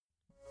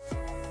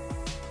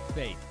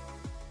Faith,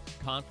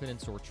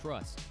 confidence or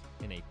trust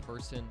in a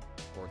person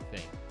or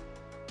thing.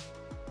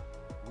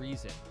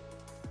 Reason,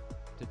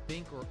 to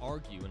think or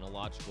argue in a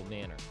logical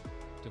manner,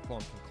 to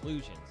form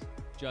conclusions,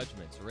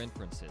 judgments, or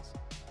inferences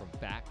from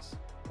facts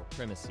or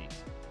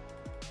premises.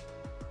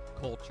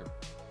 Culture,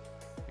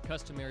 the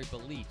customary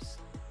beliefs,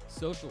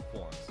 social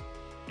forms,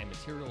 and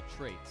material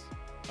traits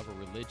of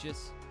a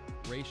religious,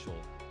 racial,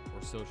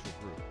 or social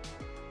group.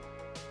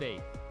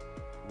 Faith,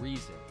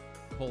 reason,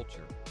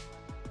 culture,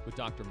 with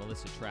Dr.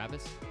 Melissa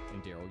Travis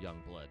and Daryl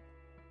Youngblood.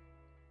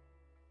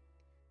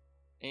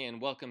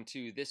 And welcome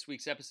to this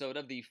week's episode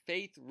of the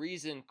Faith,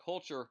 Reason,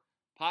 Culture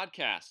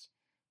podcast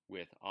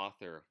with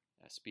author,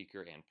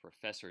 speaker, and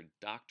professor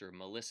Dr.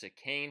 Melissa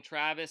Cain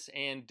Travis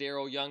and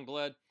Daryl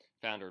Youngblood,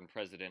 founder and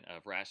president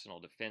of Rational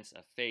Defense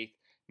of Faith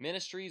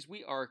Ministries.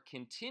 We are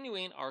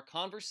continuing our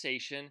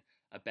conversation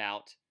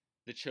about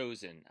The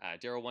Chosen.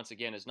 Daryl, once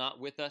again, is not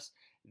with us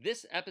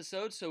this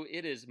episode, so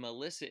it is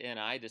Melissa and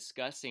I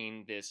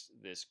discussing this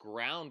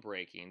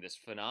groundbreaking, this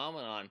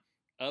phenomenon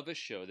of a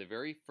show, the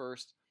very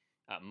first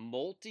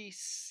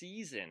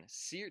multi-season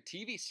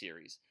TV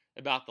series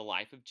about the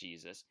life of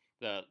Jesus,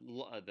 the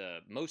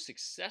most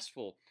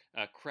successful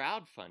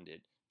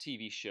crowd-funded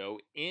TV show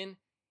in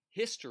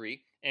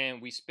history.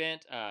 And we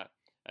spent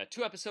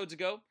 2 episodes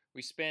ago,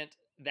 we spent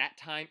that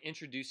time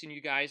introducing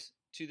you guys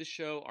to the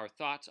show, our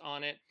thoughts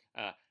on it.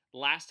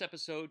 Last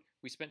episode,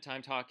 we spent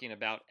time talking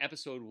about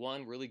episode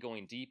 1, really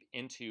going deep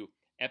into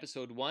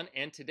episode 1.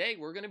 And today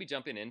we're going to be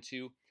jumping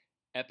into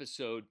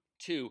episode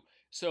 2.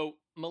 So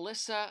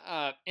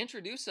Melissa,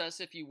 introduce us,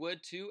 if you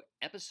would, to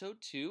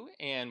episode 2.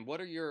 And what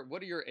are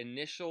your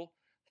initial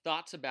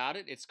thoughts about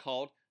it? It's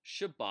called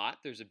Shabbat.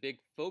 There's a big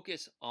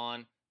focus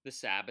on the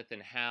Sabbath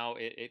and how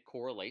it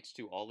correlates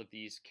to all of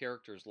these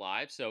characters'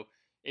 lives. So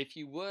if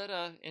you would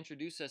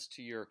introduce us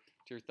to your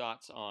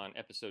thoughts on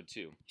episode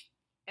 2.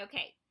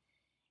 Okay.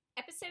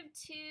 Episode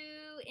 2,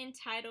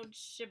 entitled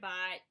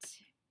Shabbat.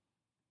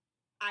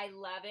 I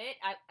love it.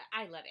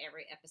 I love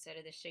every episode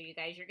of this show, you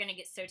guys. You're going to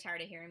get so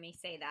tired of hearing me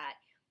say that.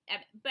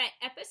 But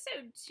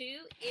episode 2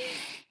 is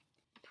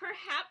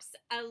perhaps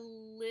a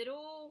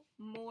little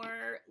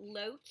more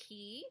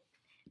low-key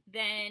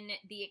than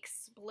the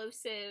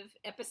explosive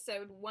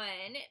episode 1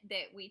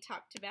 that we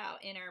talked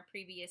about in our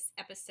previous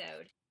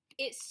episode.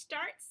 It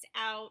starts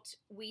out,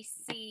 we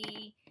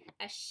see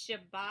a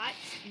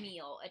Shabbat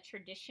meal, a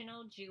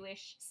traditional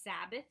Jewish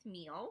Sabbath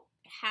meal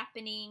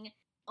happening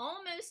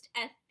almost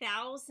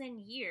 1,000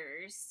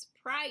 years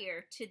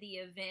prior to the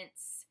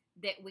events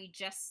that we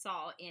just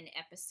saw in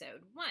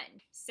episode 1.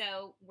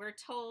 So we're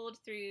told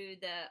through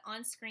the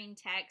on-screen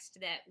text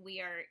that we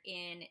are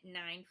in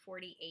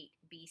 948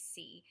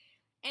 BC.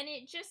 And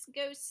it just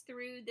goes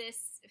through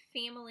this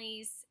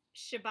family's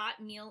Shabbat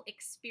meal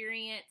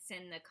experience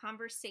and the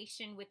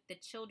conversation with the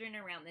children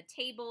around the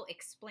table,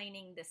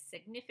 explaining the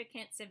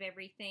significance of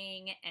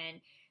everything and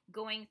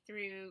going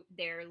through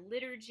their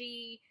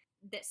liturgy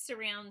that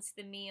surrounds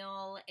the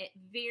meal. It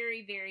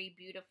very, very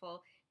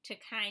beautiful to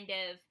kind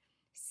of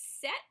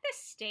set the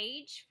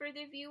stage for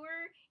the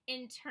viewer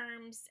in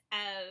terms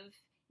of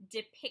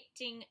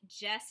depicting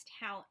just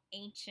how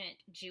ancient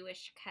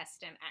Jewish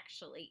custom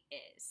actually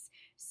is.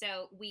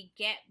 So we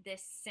get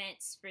this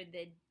sense for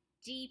the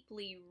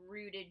deeply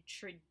rooted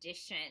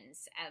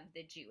traditions of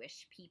the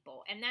Jewish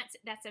people. And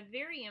that's a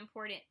very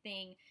important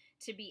thing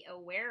to be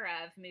aware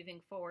of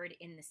moving forward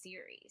in the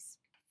series.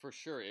 For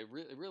sure. It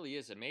really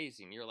is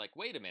amazing. You're like,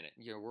 wait a minute,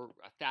 we're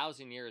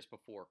 1,000 years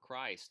before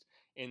Christ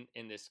in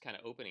this kind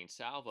of opening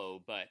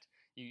salvo, but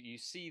you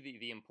see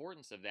the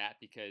importance of that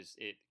because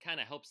it kind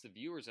of helps the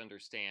viewers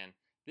understand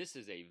this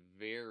is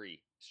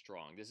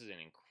an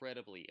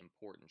incredibly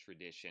important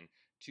tradition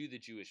to the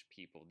Jewish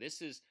people.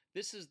 This is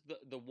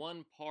the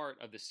one part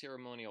of the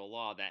ceremonial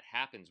law that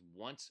happens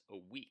once a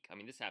week. I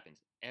mean, this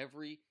happens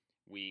every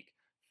week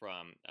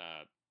from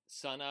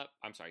sundown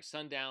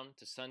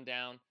to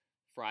sundown,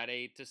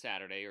 Friday to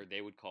Saturday, or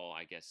they would call,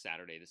 I guess,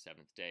 Saturday the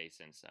 7th day,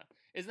 since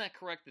isn't that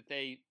correct that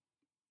they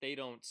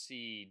don't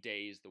see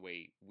days the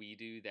way we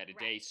do, that a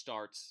day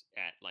starts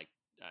at like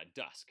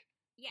dusk?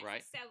 Yes,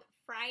 right? So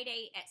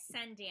Friday at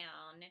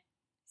sundown,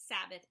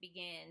 Sabbath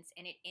begins,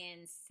 and it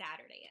ends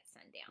Saturday at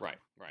sundown.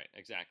 Right,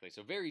 exactly.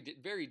 So very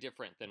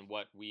different than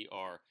what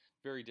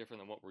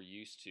we're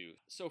used to.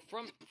 So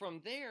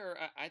from there,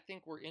 I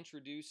think we're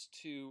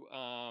introduced to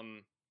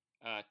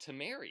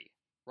Mary.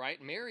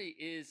 Right? Mary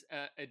is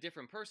a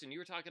different person. You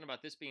were talking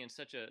about this being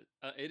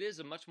it is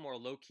a much more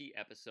low-key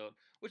episode,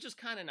 which is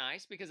kind of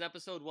nice because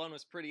episode 1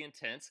 was pretty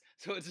intense.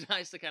 So it's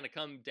nice to kind of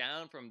come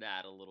down from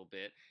that a little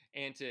bit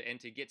and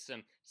to get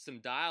some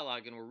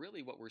dialogue. And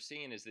what we're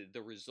seeing is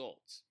the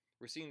results.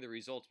 We're seeing the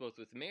results both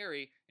with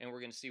Mary and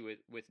we're going to see with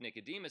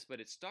Nicodemus. But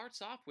it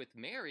starts off with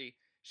Mary.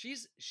 She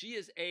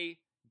is a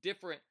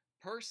different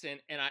person.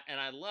 And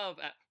I love,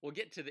 we'll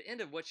get to the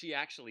end of what she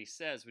actually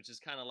says, which is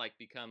kind of like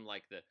become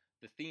like the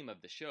theme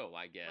of the show,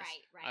 I guess.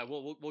 Right.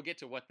 We'll get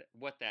to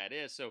what that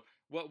is. So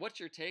what's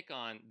your take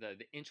on the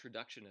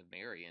introduction of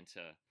Mary into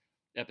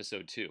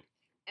episode 2?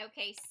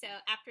 Okay, so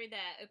after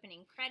the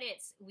opening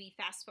credits, we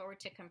fast forward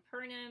to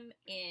Capernaum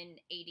in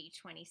AD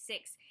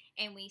 26,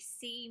 and we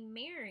see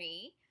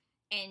Mary,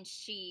 and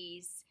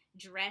she's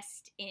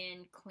dressed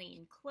in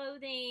clean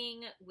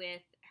clothing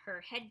with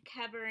her head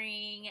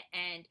covering,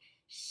 and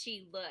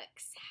she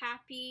looks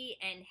happy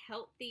and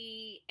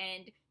healthy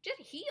and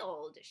just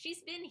healed.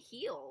 She's been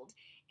healed,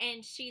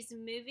 and she's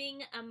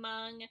moving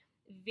among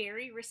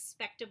very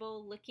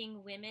respectable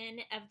looking women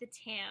of the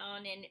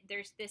town. And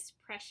there's this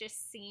precious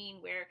scene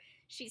where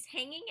she's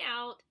hanging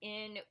out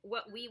in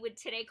what we would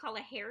today call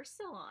a hair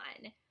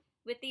salon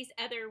with these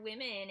other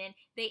women, and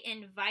they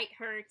invite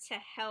her to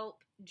help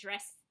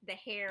dress the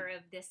hair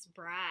of this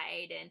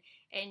bride,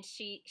 and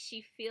she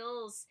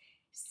feels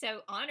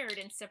so honored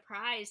and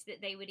surprised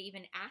that they would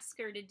even ask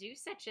her to do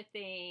such a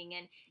thing.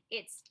 And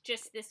it's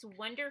just this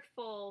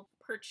wonderful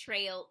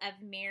portrayal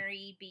of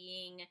Mary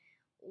being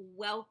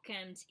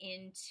welcomed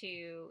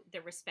into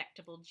the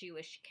respectable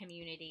Jewish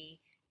community,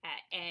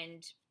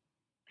 and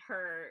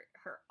her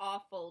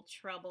awful,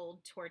 troubled,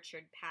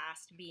 tortured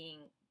past being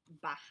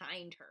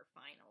behind her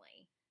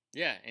finally.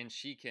 Yeah, and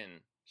she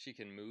can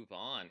move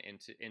on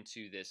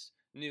into this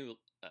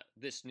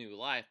new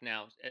life.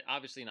 Now,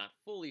 obviously not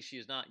fully. She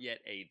is not yet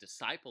a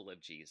disciple of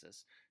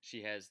Jesus.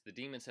 The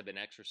demons have been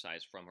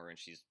exorcised from her, and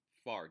she's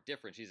far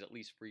different. She's at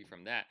least free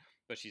from that,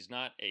 but she's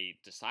not a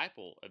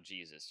disciple of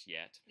Jesus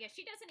yet. Yeah,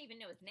 she doesn't even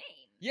know his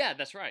name. Yeah,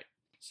 that's right.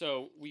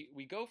 So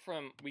we go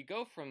from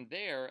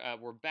there.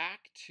 We're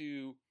back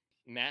to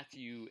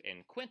Matthew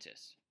and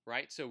Quintus,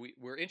 right? So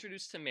we're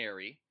introduced to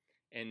Mary,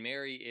 and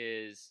Mary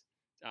is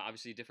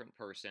obviously a different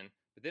person.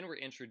 But then we're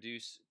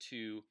introduced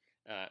to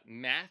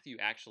Matthew.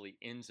 Actually,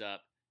 ends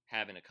up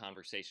having a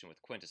conversation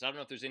with Quintus. I don't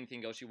know if there's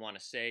anything else you want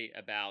to say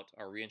about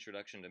our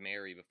reintroduction to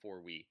Mary before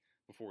we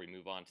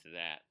move on to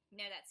that.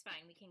 No, that's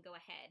fine. We can go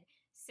ahead.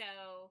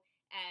 So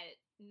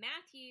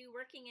Matthew,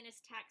 working in his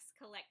tax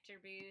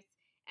collector booth,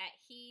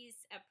 he's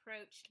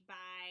approached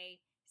by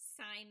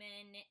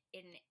Simon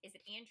and is it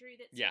Andrew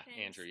that's with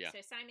him? Andrew, yeah.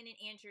 So Simon and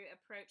Andrew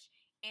approach,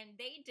 and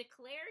they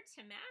declare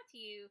to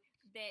Matthew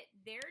that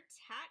their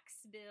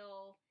tax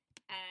bill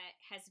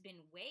has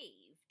been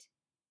waived,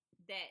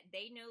 that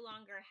they no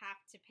longer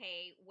have to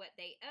pay what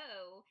they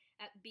owe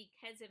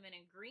because of an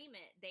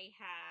agreement they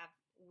have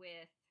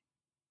with,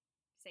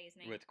 say his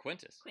name? With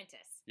Quintus.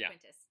 Quintus. Yeah.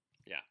 Quintus.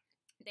 Yeah.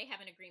 They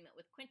have an agreement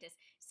with Quintus.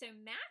 So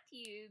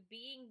Matthew,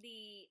 being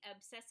the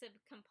obsessive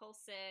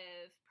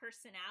compulsive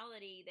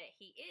personality that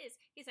he is,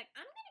 he's like,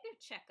 I'm going to go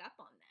check up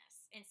on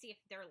this and see if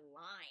they're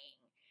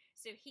lying.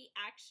 So he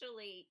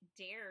actually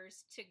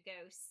dares to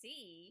go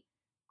see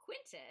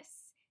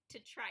Quintus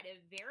to try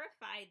to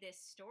verify this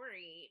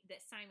story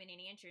that Simon and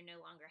Andrew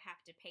no longer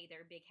have to pay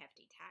their big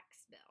hefty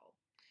tax bill.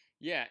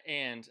 Yeah,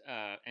 and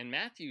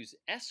Matthew's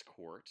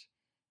escort,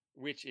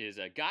 which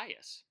is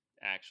Gaius,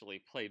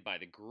 actually played by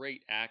the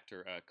great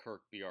actor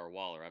Kirk B.R.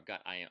 Waller. I've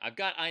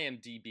got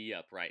IMDb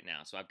up right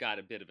now, so I've got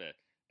a bit of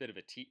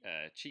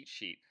a cheat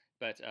sheet.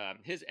 But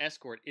his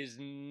escort is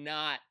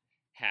not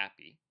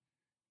happy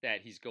that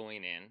he's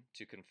going in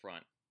to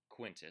confront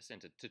Quintus and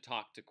to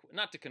talk to,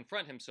 not to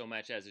confront him so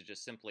much as to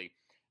just simply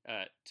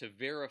to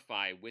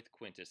verify with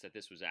Quintus that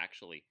this was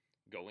actually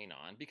going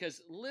on. Because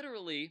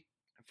literally,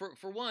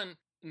 for one,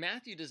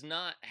 Matthew does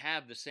not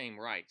have the same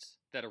rights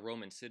that a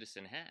Roman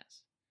citizen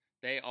has.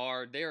 They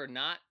are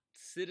not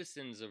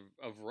citizens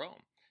of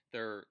Rome.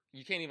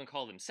 You can't even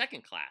call them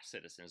second-class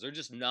citizens. They're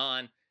just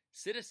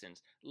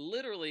non-citizens.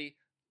 Literally,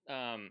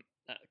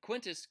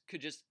 Quintus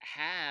could just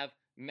have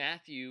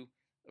Matthew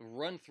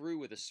run through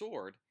with a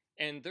sword,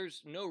 and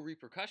there's no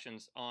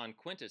repercussions on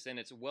Quintus, and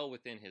it's well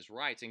within his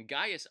rights. And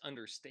Gaius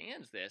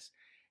understands this,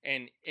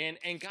 and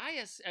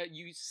Gaius,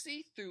 you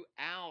see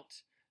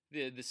throughout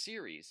the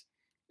series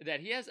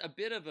that he has a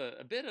bit of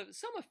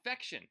some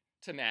affection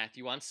to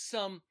Matthew on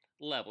some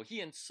level. He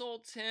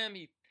insults him,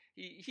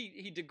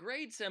 he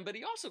degrades him, but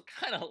he also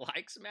kind of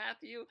likes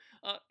Matthew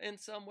in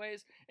some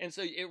ways. And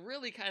so it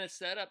really kind of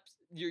set up,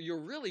 you're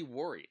really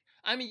worried.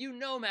 I mean,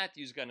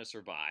 Matthew's going to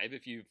survive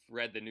if you've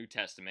read the New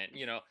Testament.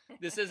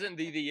 This isn't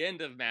the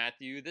end of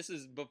Matthew. This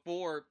is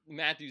before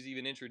Matthew's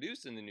even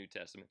introduced in the New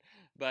Testament.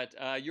 But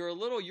you're a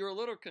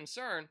little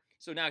concerned.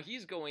 So now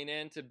he's going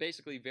in to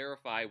basically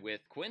verify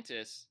with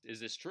Quintus, is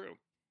this true?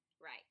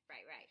 Right.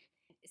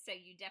 So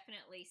you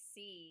definitely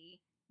see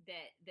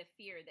that the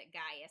fear that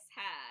Gaius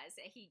has.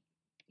 He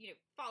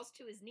falls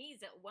to his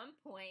knees at one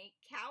point,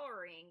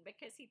 cowering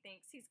because he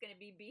thinks he's going to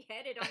be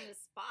beheaded on the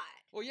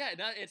spot. Well, yeah,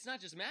 it's not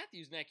just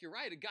Matthew's neck. You're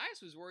right.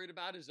 Gaius was worried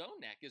about his own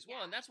neck as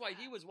well, and that's why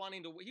he was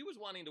wanting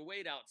to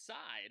wait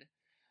outside,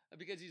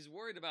 because he's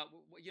worried about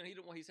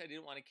he said he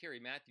didn't want to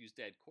carry Matthew's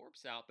dead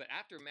corpse out. But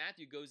after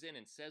Matthew goes in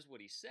and says what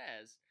he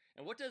says,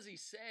 and what does he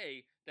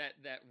say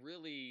that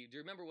really? Do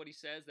you remember what he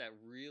says that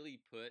really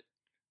put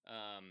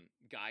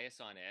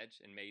Gaius on edge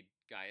and made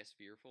Gaius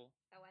fearful?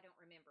 Oh, I don't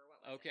remember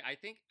what was okay,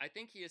 it? I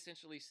think he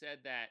essentially said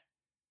that.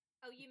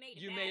 Oh, you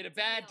made a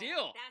bad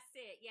deal. That's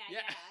it.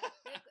 Yeah.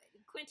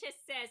 Quintus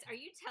says, "Are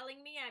you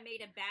telling me I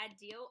made a bad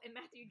deal?" And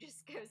Matthew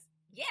just goes,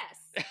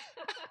 "Yes."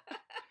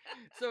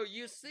 So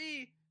you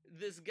see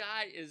this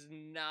guy is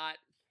not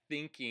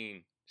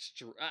thinking.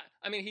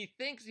 I mean, he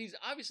thinks he's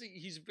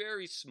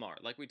very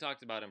smart, like we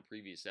talked about in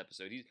previous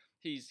episode.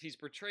 He's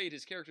portrayed,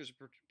 his characters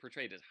are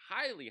portrayed as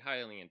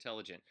highly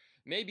intelligent,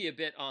 maybe a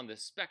bit on the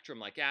spectrum,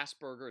 like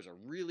Asperger's, or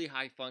really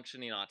high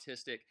functioning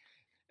autistic.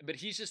 But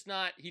he's just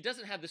not. He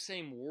doesn't have the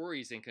same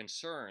worries and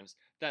concerns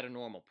that a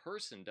normal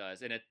person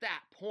does. And at that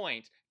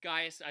point,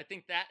 Gaius, I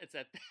think that it's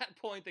at that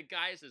point that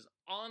Gaius is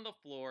on the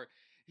floor.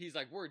 He's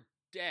like, "We're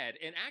dead."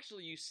 And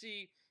actually, you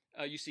see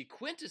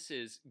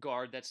Quintus's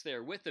guard that's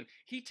there with him.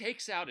 He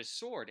takes out his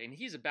sword and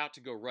he's about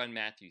to go run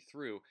Matthew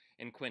through,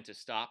 and Quintus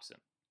stops him.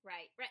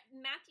 Right.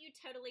 Matthew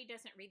totally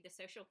doesn't read the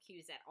social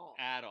cues at all.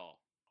 At all.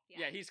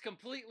 Yeah, he's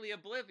completely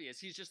oblivious.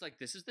 He's just like,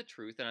 this is the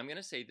truth, and I'm going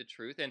to say the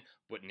truth. And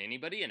wouldn't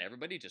anybody and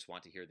everybody just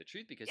want to hear the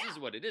truth? Because this is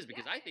what it is.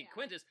 Because I think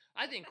Quintus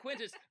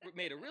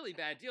made a really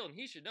bad deal, and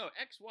he should know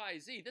X, Y,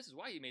 Z. This is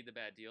why he made the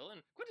bad deal,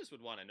 and Quintus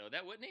would want to know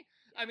that, wouldn't he?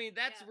 I mean,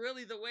 that's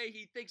really the way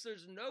he thinks.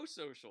 There's no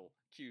social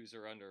cues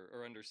or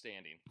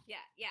understanding.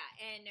 Yeah,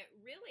 and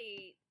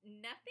really,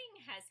 nothing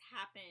has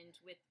happened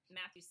with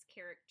Matthew's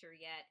character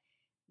yet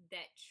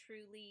that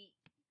truly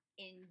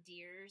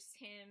endears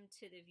him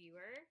to the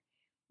viewer.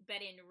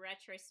 But in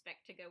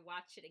retrospect, to go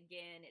watch it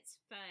again,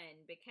 it's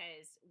fun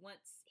because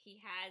once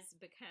he has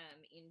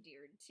become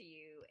endeared to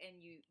you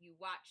and you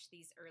watch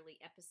these early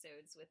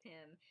episodes with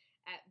him,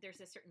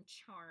 there's a certain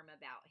charm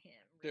about him.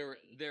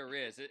 Really. There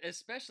is,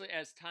 especially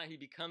as he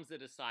becomes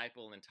a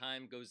disciple and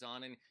time goes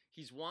on and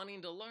he's wanting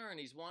to learn,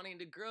 he's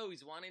wanting to grow,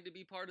 he's wanting to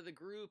be part of the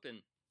group.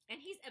 And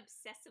he's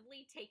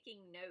obsessively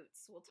taking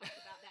notes. We'll talk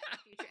about that in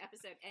a future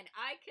episode. And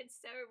I could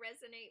so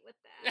resonate with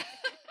that.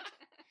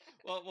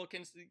 Well,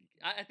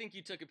 I think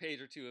you took a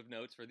page or two of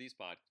notes for this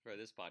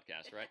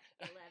podcast, right?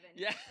 11.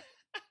 Yeah.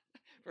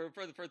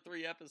 for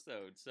 3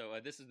 episodes. So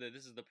this is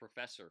the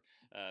professor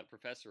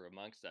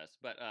amongst us.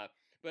 But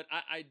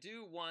I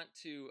do want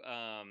to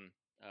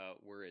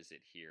where is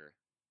it here?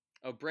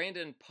 Oh,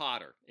 Brandon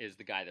Potter is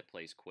the guy that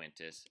plays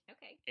Quintus.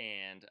 Okay.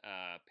 And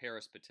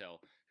Paris Patel,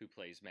 who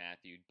plays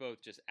Matthew,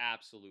 both just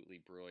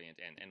absolutely brilliant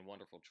and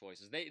wonderful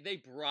choices.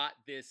 They brought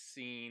this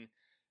scene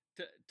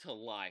to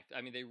life.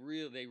 I mean, they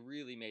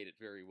really made it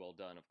very well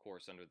done, of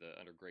course, under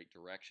great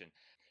direction.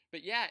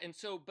 But yeah,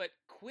 but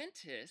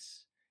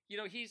Quintus,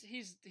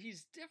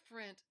 he's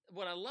different.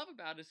 What I love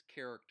about his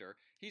character,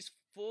 he's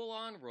full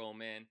on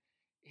Roman.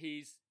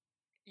 He's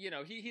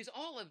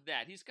all of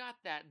that. He's got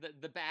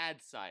the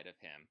bad side of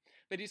him,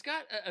 but he's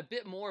got a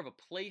bit more of a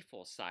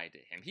playful side to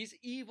him. He's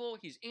evil,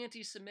 he's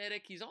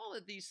anti-Semitic, he's all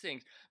of these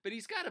things, but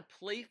he's got a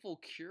playful,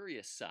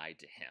 curious side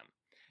to him.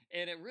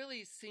 And it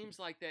really seems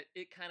like that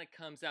it kind of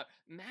comes out.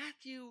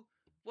 Matthew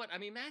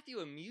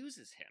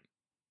amuses him.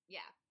 Yeah,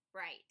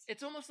 right.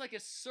 It's almost like a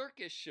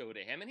circus show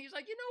to him, and he's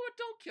like, you know what,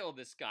 don't kill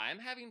this guy. I'm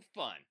having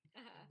fun.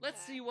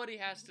 Let's see what he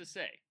has to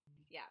say.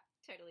 Yeah,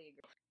 totally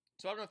agree.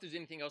 So I don't know if there's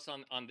anything else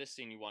on this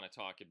scene you want to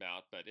talk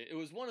about, but it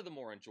was one of the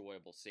more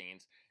enjoyable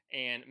scenes.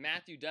 And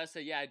Matthew does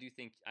say, yeah, I do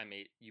think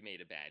you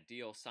made a bad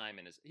deal.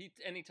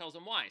 He tells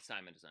him why.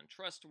 Simon is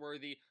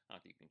untrustworthy. I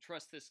don't think you can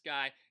trust this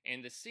guy.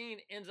 And the scene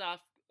ends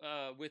off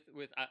with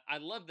I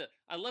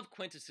love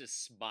Quintus's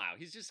smile.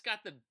 He's just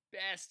got the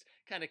best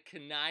kind of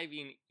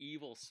conniving,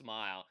 evil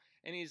smile.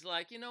 And he's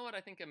like, you know what? I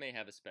think I may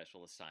have a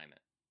special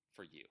assignment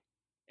for you.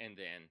 And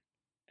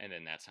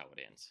then that's how it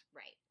ends.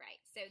 Right.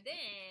 So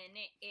then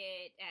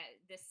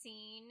the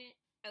scene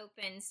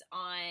opens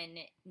on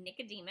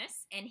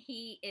Nicodemus, and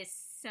he is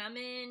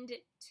summoned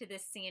to the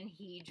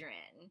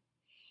Sanhedrin,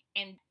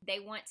 and they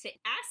want to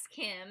ask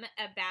him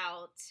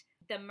about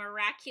the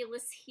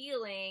miraculous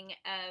healing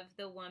of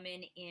the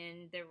woman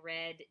in the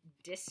red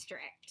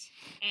district.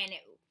 And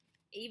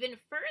even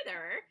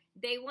further,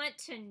 they want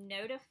to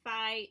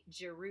notify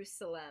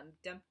Jerusalem,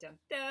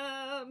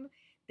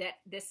 that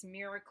this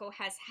miracle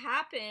has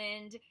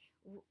happened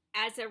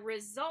as a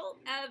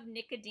result of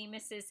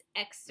Nicodemus's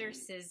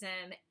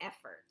exorcism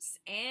efforts.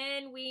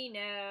 And we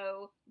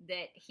know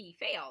that he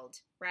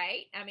failed,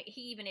 right? I mean,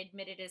 he even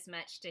admitted as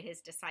much to his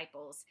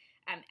disciples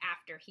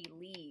after he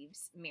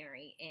leaves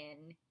Mary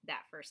in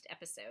that first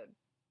episode.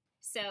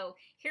 So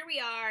here we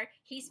are.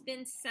 He's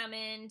been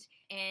summoned,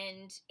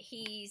 and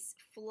he's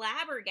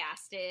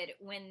flabbergasted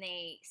when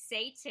they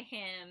say to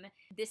him,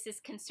 this is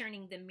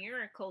concerning the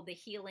miracle, the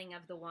healing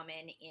of the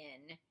woman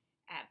in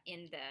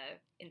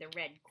the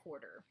red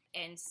quarter.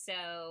 And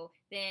so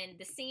then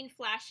the scene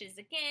flashes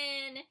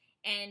again,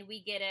 and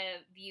we get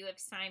a view of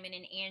Simon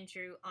and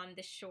Andrew on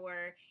the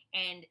shore,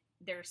 and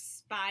they're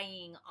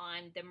spying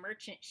on the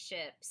merchant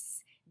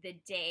ships the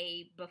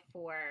day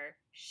before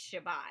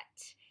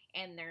Shabbat.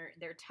 And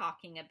they're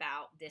talking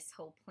about this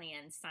whole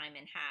plan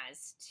Simon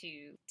has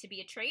to be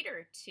a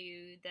traitor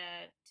to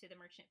the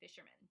merchant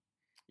fishermen.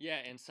 Yeah,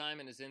 and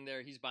Simon is in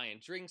there. He's buying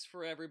drinks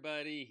for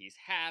everybody. He's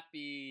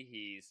happy.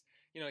 He's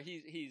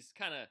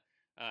kind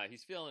of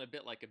he's feeling a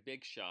bit like a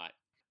big shot.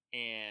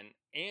 And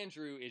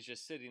Andrew is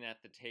just sitting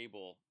at the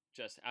table.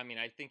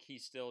 I think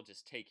he's still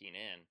just taking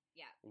in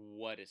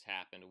what has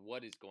happened,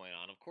 what is going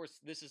on. Of course,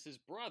 this is his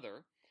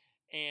brother,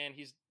 and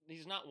he's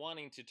not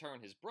wanting to turn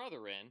his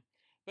brother in.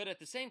 But at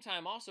the same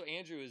time, also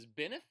Andrew is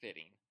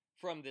benefiting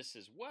from this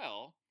as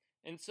well.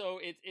 And so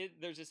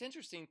there's this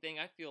interesting thing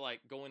I feel like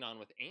going on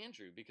with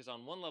Andrew, because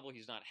on one level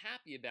he's not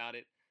happy about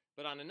it,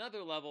 but on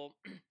another level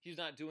he's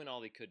not doing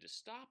all he could to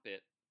stop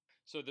it.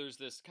 So there's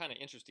this kind of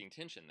interesting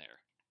tension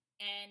there.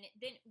 And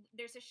then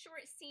there's a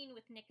short scene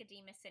with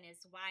Nicodemus and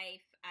his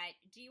wife.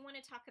 Do you want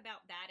to talk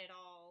about that at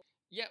all?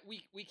 Yeah,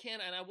 we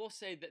can. And I will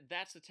say that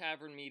that's the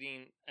tavern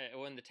meeting.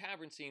 In the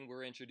tavern scene,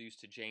 we're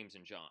introduced to James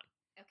and John,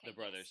 the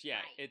brothers.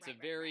 Yes, yeah,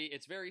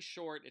 it's very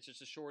short. It's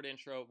just a short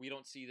intro. We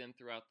don't see them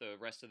throughout the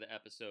rest of the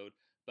episode,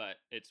 but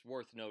it's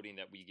worth noting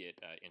that we get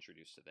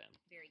introduced to them.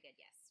 Very good,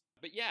 yes.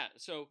 But yeah,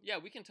 so yeah,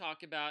 we can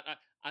talk about,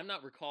 I'm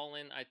not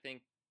recalling, I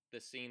think,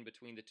 the scene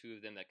between the two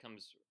of them that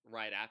comes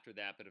right after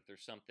that, but if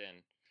there's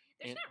something...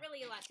 There's not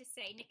really a lot to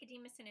say.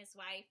 Nicodemus and his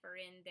wife are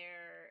in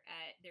their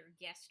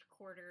guest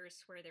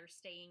quarters where they're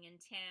staying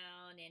in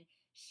town, and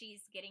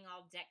she's getting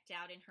all decked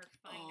out in her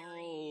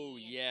finery.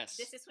 Oh, yes.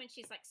 This is when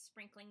she's like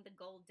sprinkling the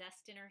gold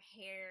dust in her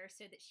hair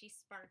so that she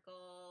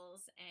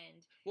sparkles,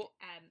 and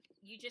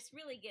you just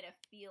really get a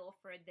feel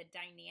for the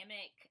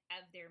dynamic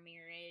of their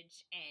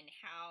marriage and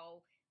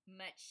how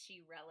much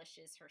she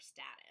relishes her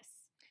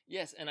status.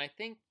 Yes, and I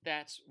think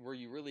that's where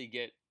you really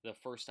get the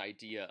first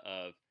idea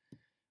of,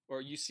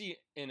 or you see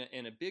in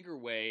a bigger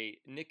way,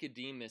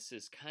 Nicodemus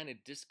is kind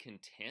of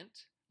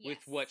discontent with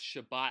what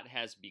Shabbat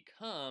has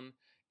become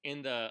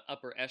in the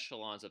upper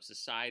echelons of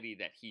society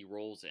that he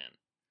rolls in.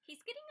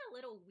 He's getting a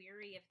little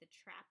weary of the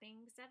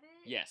trappings of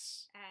it.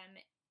 Yes.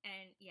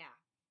 And yeah.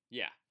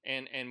 Yeah,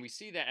 and we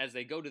see that as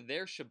they go to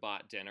their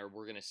Shabbat dinner.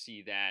 We're going to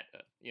see that,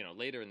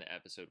 later in the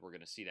episode, we're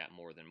going to see that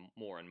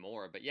more and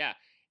more. But yeah,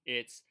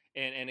 it's,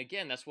 and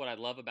again, that's what I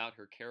love about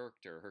her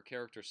character. Her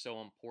character is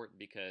so important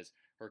because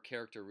her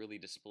character really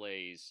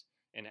displays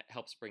and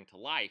helps bring to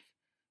life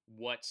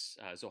what's,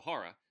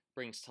 Zohara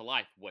brings to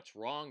life what's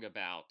wrong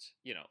about,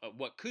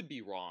 what could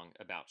be wrong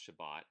about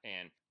Shabbat.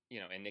 And,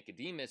 and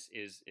Nicodemus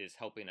is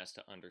helping us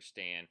to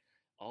understand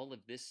all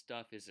of this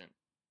stuff isn't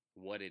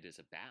what it is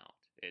about.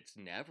 It's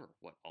never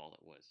what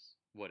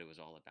it was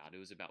all about. It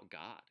was about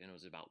God, and it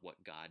was about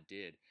what God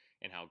did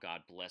and how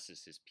God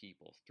blesses his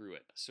people through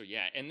it. So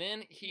yeah, and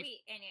then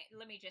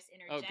let me just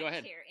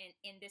interject here.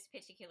 In this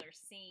particular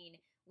scene,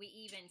 we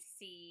even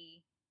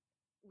see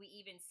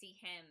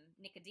him,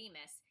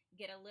 Nicodemus,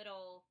 get a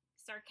little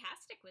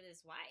sarcastic with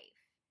his wife,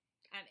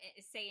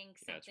 saying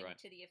something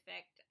to the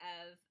effect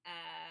of,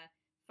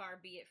 far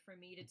be it from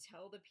me to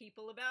tell the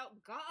people about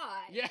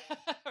God. Yeah.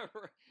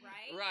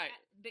 Right.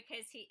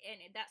 Because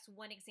and that's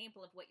one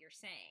example of what you're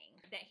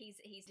saying, that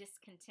he's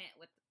discontent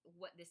with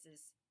what this is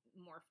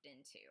morphed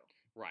into.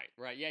 Right.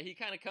 Yeah, he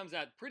kind of comes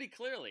out pretty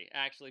clearly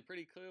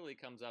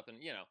comes up and,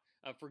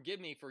 forgive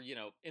me for,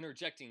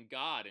 interjecting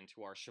God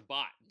into our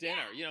Shabbat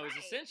dinner, is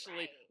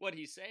essentially what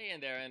he's saying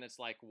there. And it's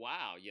like,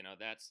 wow,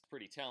 that's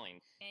pretty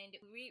telling. And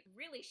we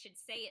really should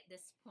say at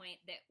this point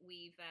that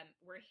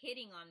we're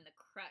hitting on the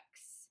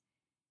crux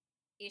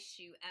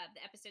issue of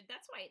the episode.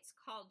 That's why it's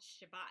called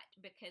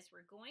Shabbat, because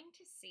we're going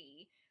to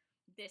see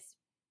this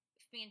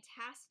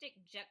fantastic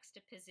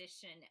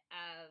juxtaposition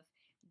of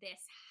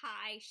this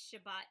high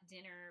Shabbat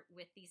dinner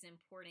with these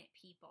important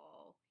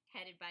people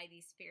headed by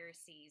these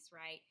Pharisees,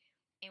 right?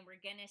 And we're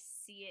going to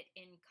see it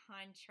in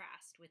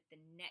contrast with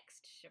the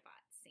next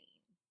Shabbat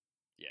scene.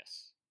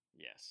 Yes,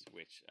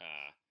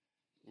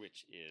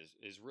 which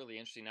is really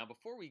interesting. Now,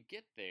 before we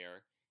get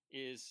there,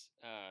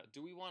 do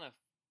we want to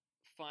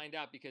find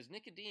out, because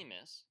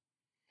Nicodemus,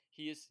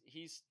 he's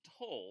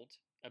told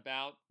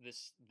about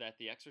this, that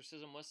the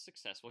exorcism was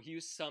successful. He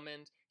was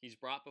summoned. He's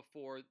brought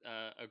before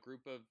a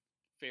group of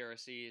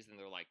Pharisees, and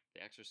they're like,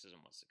 the exorcism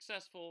was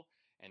successful,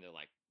 and they're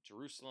like,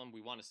 Jerusalem,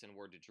 we want to send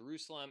word to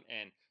Jerusalem.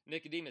 And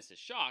Nicodemus is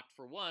shocked,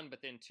 for one,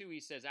 but then two,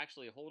 he says,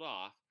 actually, hold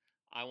off,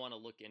 I want to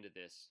look into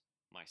this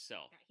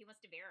myself. He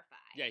wants to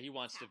verify. Yeah, he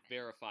wants to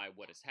verify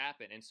what has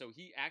happened. And so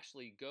he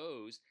actually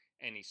goes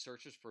and he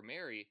searches for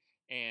Mary,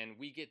 and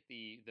we get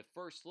the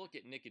first look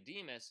at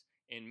Nicodemus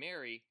and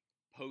Mary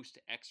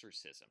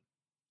post-exorcism.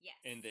 Yes.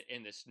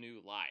 In this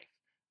new life.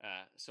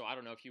 So I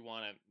don't know if you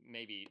want to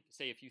maybe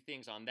say a few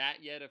things on that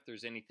yet, if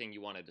there's anything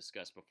you want to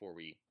discuss before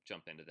we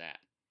jump into that.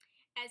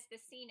 As the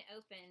scene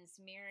opens,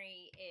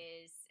 Mary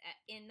is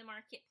in the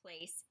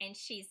marketplace, and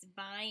she's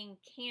buying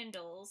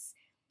candles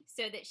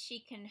so that she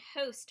can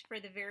host for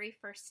the very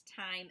first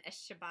time a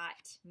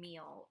Shabbat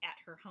meal at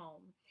her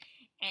home.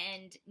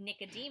 And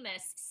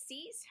Nicodemus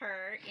sees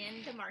her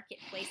in the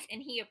marketplace,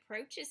 and he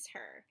approaches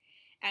her,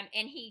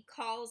 and he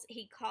calls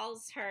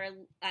her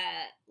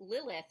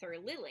Lilith, or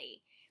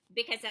Lily,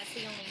 because that's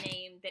the only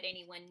name that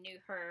anyone knew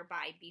her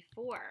by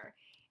before.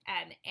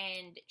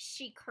 And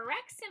she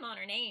corrects him on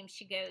her name.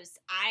 She goes,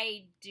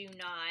 I do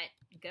not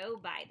go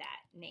by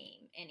that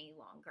name any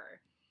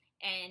longer.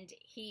 And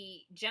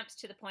he jumps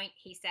to the point.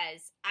 He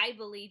says, I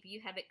believe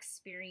you have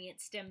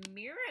experienced a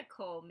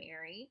miracle,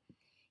 Mary.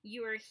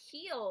 You are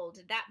healed.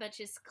 That much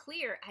is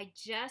clear. I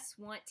just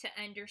want to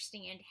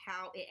understand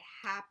how it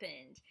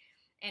happened.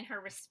 And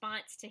her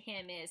response to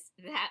him is,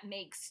 that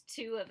makes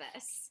two of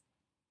us.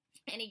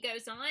 And he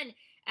goes on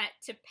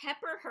to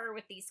pepper her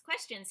with these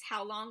questions.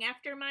 How long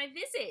after my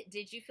visit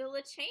did you feel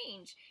a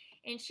change?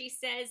 And she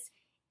says,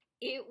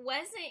 it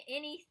wasn't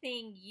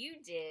anything you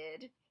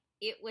did,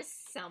 it was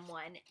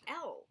someone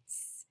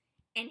else.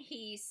 And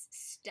he's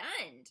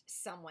stunned.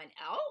 Someone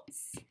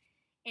else?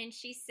 And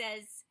she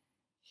says,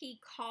 he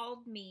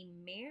called me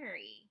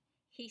Mary.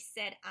 He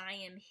said, I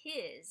am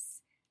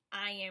his.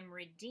 I am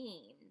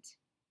redeemed.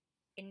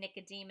 And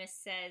Nicodemus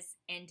says,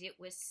 and it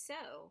was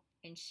so.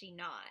 And she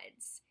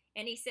nods.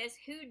 And he says,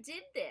 who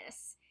did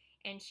this?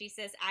 And she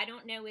says, I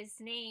don't know his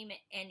name.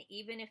 And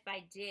even if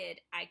I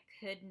did, I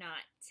could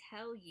not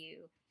tell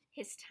you.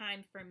 His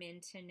time for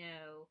men to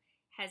know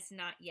has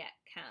not yet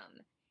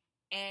come.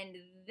 And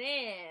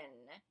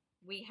then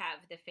we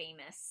have the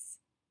famous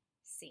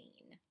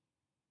scene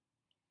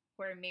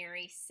where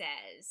Mary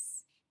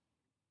says,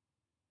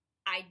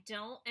 I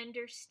don't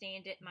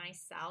understand it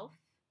myself,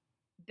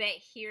 but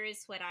here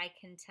is what I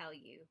can tell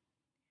you.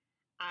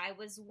 I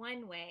was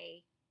one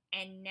way,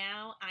 and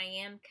now I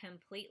am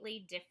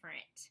completely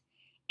different.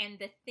 And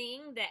the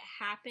thing that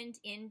happened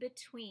in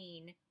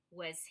between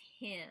was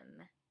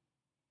him.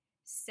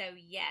 So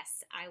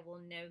yes, I will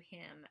know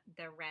him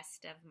the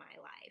rest of my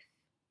life.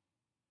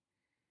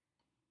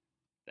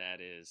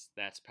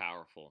 That's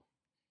powerful.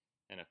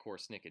 And of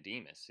course,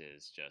 Nicodemus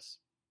is just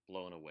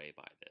blown away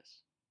by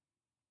this.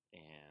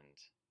 And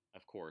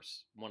of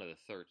course, one of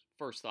the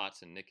first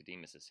thoughts in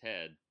Nicodemus's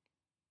head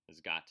has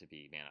got to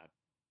be, man,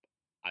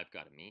 I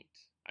got to meet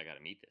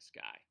this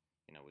guy,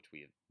 which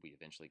we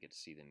eventually get to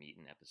see them meet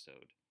in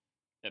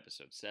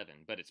episode 7.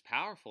 But it's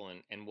powerful,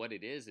 and what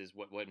it is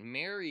what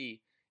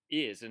Mary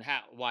is, and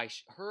why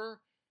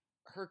her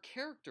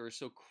character is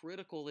so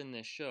critical in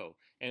this show.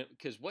 And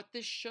because what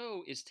this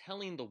show is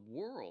telling the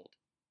world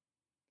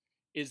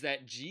is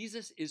that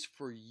Jesus is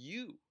for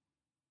you.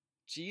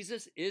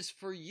 Jesus is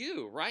for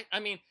you, right? I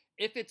mean,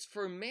 if it's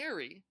for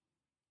Mary,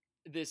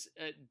 this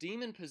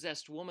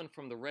demon-possessed woman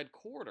from the Red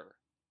Quarter.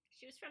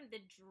 She was from the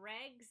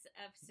dregs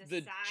of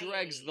society. The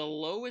dregs, the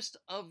lowest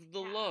of the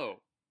low.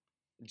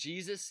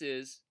 Jesus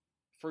is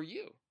for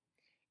you.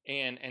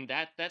 And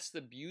that's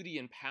the beauty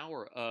and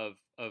power of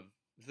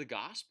the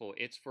gospel.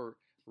 It's for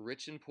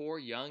rich and poor,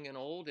 young and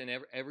old, and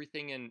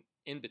everything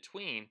in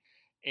between.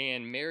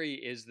 And Mary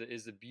is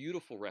the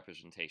beautiful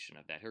representation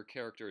of that. Her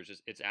character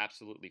is it's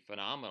absolutely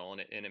phenomenal,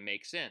 and it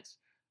makes sense.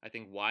 I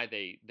think why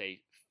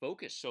they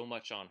focus so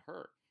much on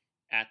her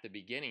at the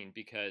beginning,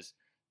 because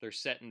they're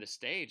setting the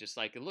stage. It's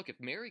like, look, if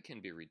Mary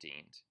can be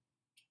redeemed,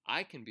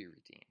 I can be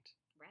redeemed.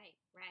 Right.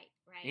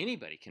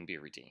 Anybody can be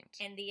redeemed.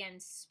 And the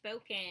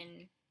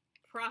unspoken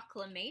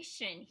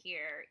proclamation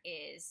here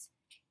is,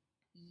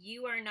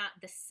 you are not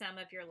the sum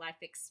of your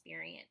life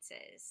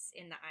experiences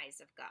in the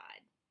eyes of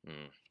God.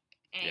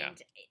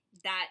 And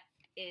that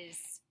is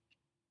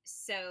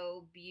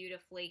so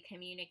beautifully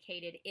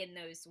communicated in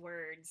those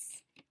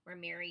words where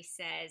Mary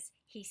says,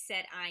 he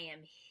said, I am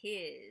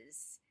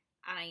his,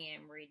 I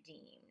am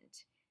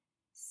redeemed.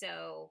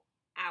 So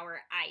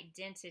our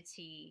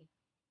identity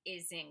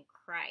is in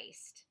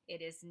Christ.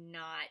 It is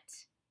not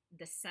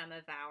the sum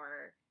of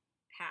our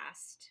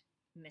past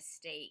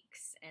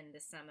mistakes and the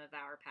sum of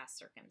our past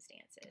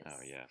circumstances.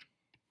 Oh yeah,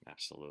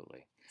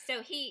 absolutely.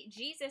 So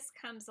Jesus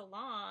comes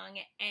along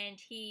and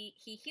he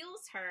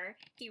heals her,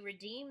 he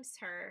redeems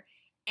her,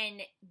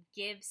 and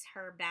gives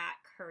her back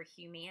her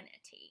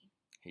humanity.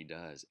 He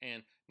does.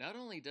 And not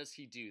only does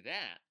he do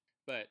that,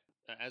 but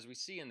as we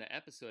see in the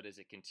episode as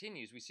it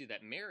continues, we see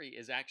that Mary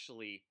is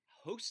actually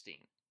hosting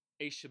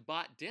a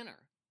Shabbat dinner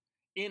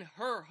in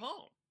her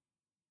home.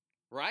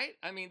 Right?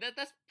 I mean,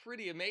 that's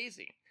pretty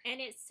amazing.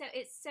 And it's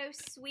so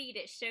sweet.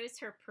 It shows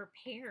her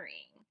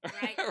preparing,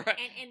 right? Right.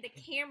 And the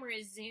camera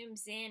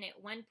zooms in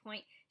at one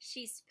point.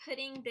 She's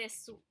putting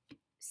this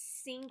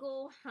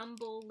single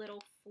humble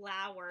little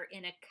flower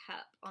in a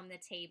cup on the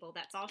table.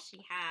 That's all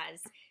she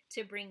has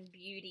to bring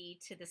beauty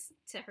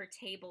to her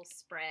table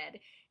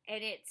spread.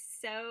 And it's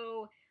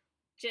so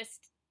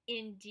just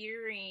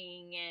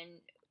endearing and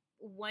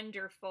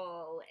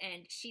wonderful,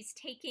 and she's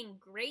taking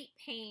great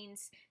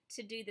pains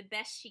to do the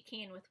best she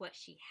can with what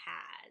she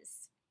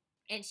has.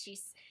 And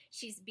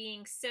she's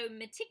being so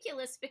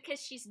meticulous because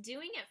she's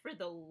doing it for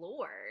the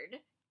Lord,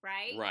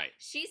 right? Right.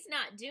 She's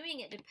not doing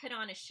it to put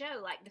on a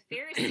show like the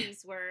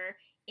Pharisees were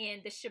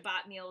in the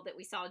Shabbat meal that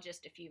we saw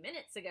just a few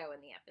minutes ago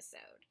in the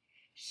episode.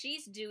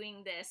 She's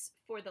doing this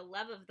for the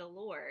love of the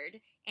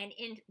Lord and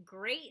in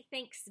great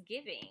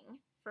thanksgiving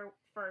for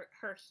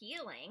her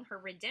healing, her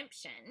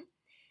redemption.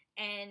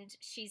 And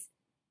she's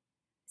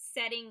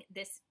setting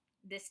this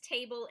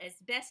table as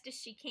best as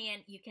she can.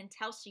 You can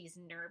tell she's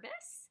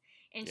nervous,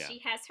 and she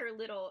has her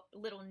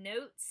little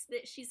notes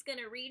that she's going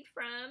to read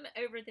from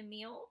over the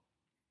meal.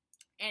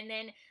 And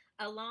then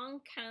along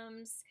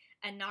comes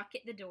a knock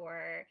at the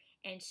door,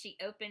 and she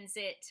opens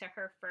it to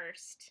her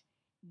first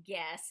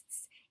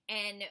guests.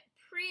 And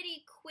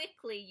pretty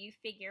quickly you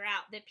figure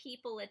out the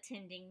people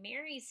attending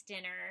Mary's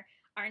dinner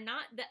are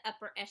not the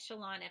upper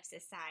echelon of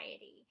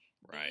society.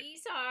 Right.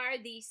 These are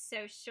the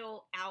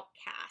social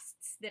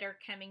outcasts that are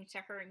coming to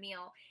her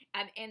meal.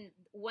 And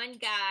one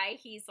guy,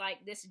 he's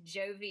like this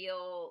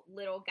jovial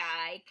little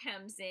guy,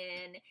 comes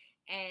in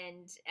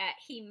and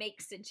he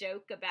makes a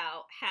joke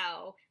about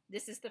how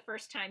this is the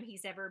first time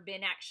he's ever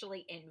been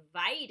actually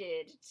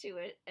invited to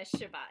a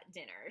Shabbat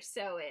dinner.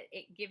 So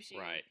it gives you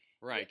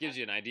right gives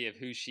you an idea of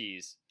who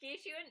she's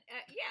gives you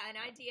an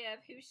idea of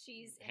who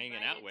she's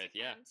hanging out with. to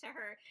come to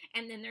her.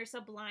 And then there's a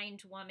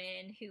blind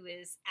woman who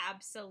is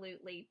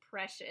absolutely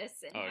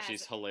precious and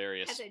she's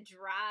hilarious, has a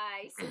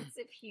dry sense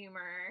of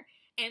humor.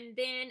 And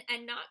then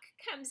a knock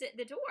comes at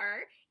the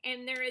door,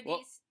 and there are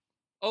these.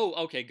 Oh,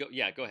 okay. Go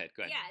ahead. Go ahead.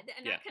 Yeah,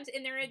 and that comes,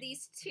 and there are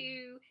these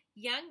two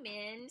young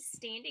men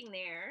standing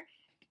there,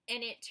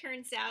 and it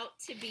turns out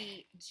to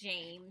be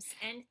James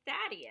and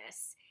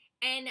Thaddeus.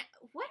 And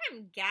what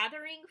I'm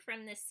gathering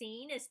from the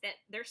scene is that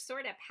they're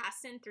sort of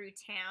passing through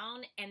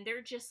town, and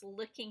they're just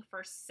looking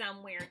for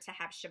somewhere to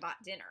have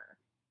Shabbat dinner.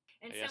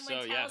 And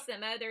someone tells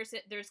them, "Oh,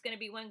 there's going to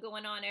be one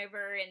going on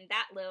over in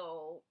that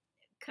little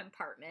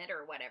compartment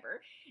or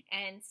whatever."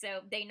 And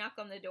so they knock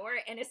on the door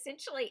and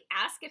essentially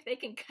ask if they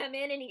can come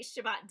in and eat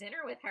Shabbat dinner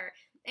with her.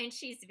 And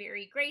she's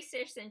very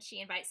gracious, and she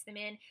invites them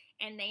in,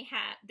 and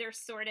they're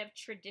sort of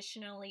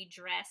traditionally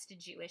dressed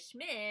Jewish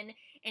men,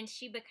 and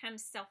she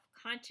becomes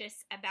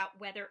self-conscious about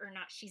whether or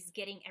not she's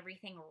getting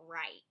everything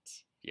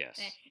right.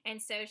 Yes.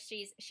 And so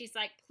she's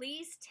like,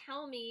 "Please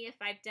tell me if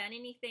I've done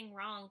anything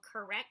wrong.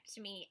 Correct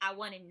me. I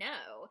want to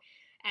know."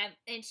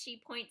 And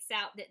she points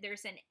out that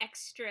there's an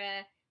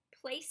extra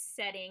place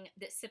setting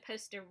that's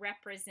supposed to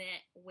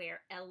represent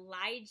where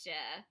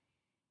Elijah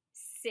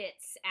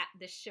sits at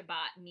the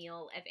Shabbat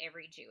meal of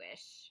every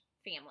Jewish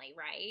family,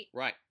 right?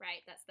 Right.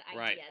 That's the idea.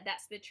 Right.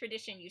 That's the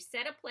tradition. You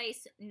set a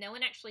place, no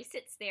one actually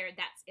sits there.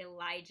 That's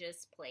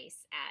Elijah's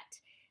place at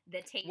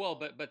the table. Well,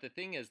 but the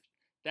thing is,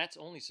 that's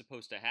only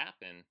supposed to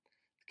happen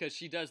because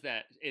she does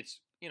that.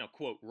 It's,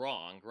 quote,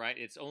 wrong, right?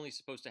 It's only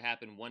supposed to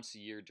happen once a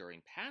year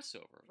during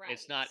Passover. Right.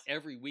 It's not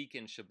every week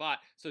in Shabbat.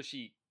 So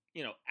she,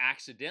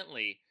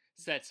 accidentally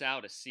sets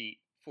out a seat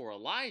for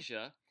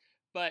Elijah,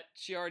 but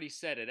she already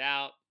set it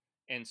out.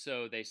 And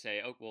so they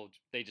say, oh, well,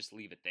 they just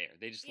leave it there.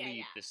 They just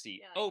leave the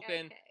seat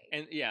open. Okay.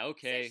 And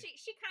okay. So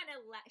she kind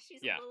of,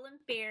 she's a little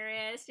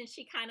embarrassed, and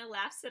she kind of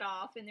laughs it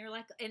off. And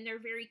they're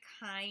very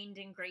kind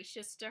and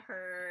gracious to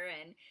her.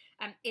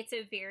 And it's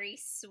a very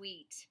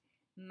sweet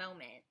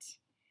moment.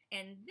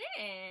 And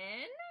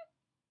then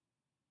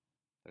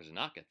there's a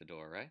knock at the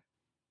door, right?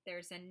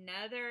 There's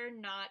another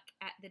knock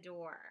at the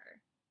door.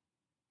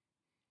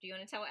 Do you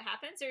want to tell what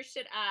happens, or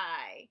should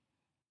I?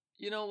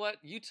 You know what?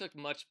 You took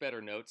much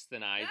better notes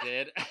than I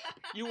did.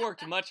 You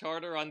worked much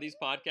harder on these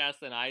podcasts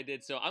than I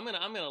did. So I'm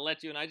gonna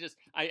let you.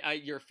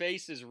 And your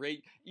face is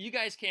you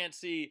guys can't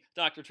see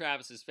Dr.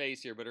 Travis's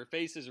face here, but her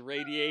face is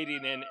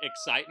radiating in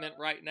excitement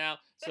right now.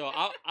 So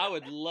I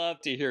would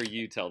love to hear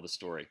you tell the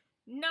story.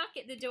 Knock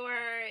at the door.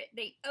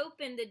 They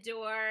open the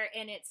door,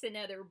 and it's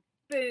another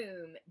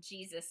boom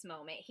Jesus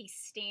moment. He's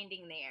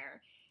standing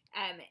there,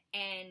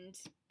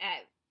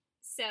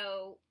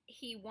 so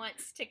he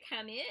wants to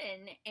come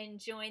in and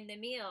join the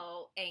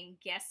meal, and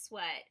guess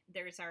what?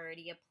 There's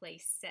already a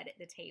place set at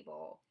the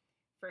table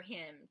for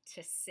him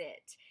to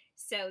sit.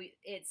 So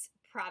it's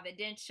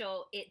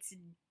providential. It's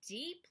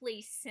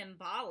deeply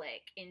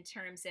symbolic in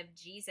terms of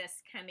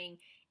Jesus coming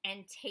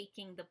and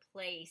taking the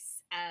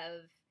place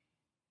of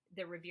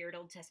the revered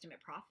Old Testament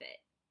prophet.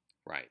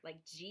 Right. Like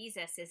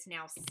Jesus is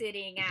now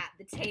sitting at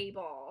the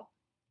table,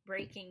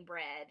 breaking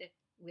bread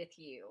with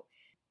you.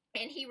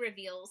 And he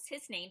reveals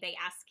his name. They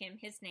ask him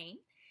his name.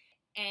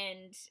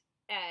 And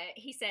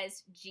he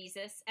says,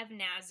 Jesus of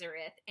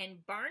Nazareth.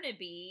 And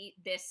Barnaby,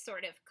 this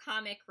sort of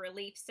comic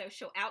relief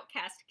social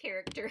outcast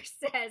character,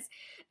 says,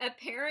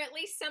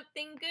 apparently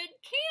something good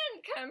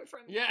can come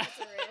from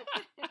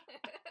Nazareth.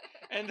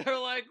 And they're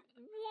like,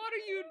 what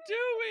are you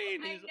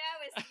doing? I know,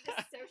 it's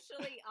this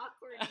socially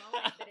awkward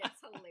moment, but it's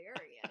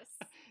hilarious.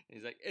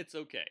 He's like, it's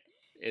okay.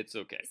 It's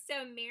okay.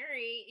 So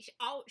Mary,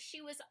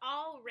 she was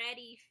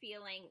already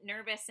feeling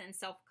nervous and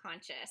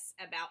self-conscious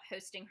about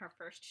hosting her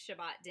first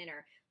Shabbat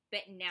dinner.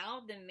 But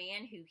now the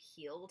man who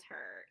healed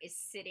her is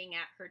sitting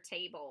at her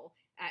table.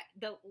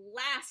 The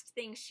last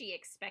thing she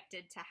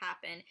expected to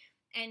happen.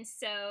 And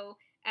so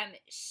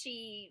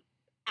she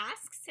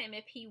asks him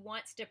if he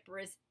wants to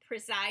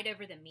preside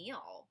over the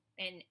meal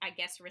and I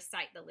guess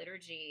recite the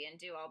liturgy and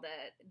do all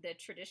the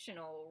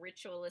traditional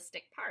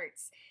ritualistic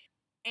parts.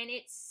 And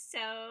it's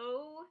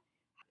so...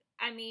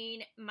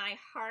 my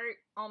heart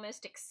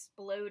almost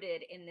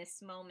exploded in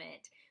this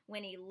moment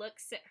when he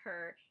looks at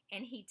her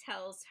and he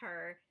tells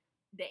her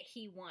that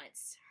he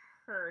wants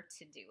her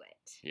to do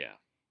it. Yeah.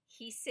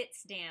 He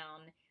sits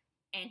down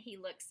and he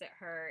looks at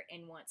her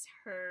and wants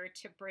her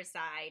to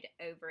preside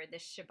over the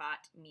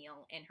Shabbat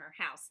meal in her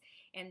house.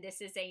 And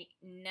this is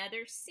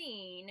another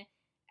scene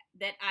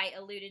that I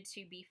alluded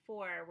to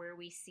before where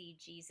we see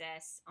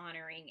Jesus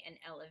honoring and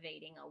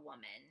elevating a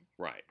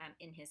woman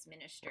in his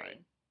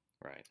ministry.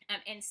 Right.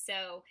 And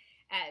so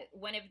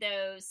one of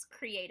those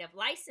creative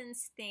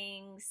license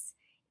things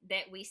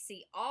that we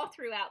see all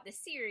throughout the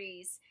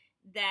series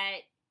that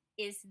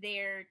is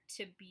there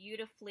to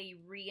beautifully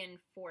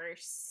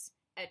reinforce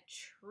a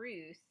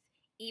truth,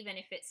 even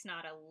if it's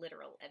not a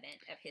literal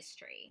event of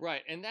history.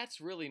 Right, and that's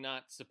really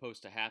not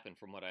supposed to happen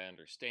from what I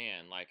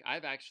understand. Like,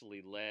 I've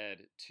actually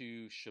led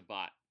 2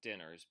 Shabbat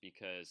dinners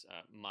because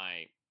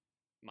my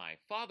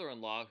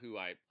father-in-law, who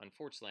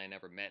unfortunately I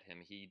never met him,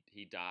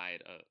 he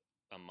died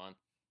the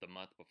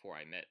month before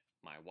I met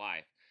my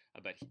wife,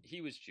 but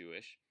he was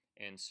Jewish,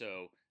 and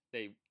so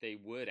they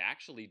would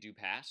actually do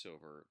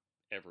Passover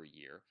every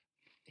year.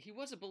 He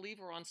was a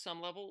believer on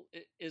some level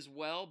as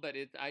well, but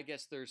I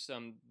guess they're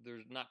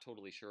not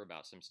totally sure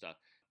about some stuff.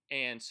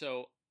 And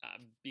so,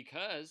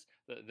 because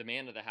the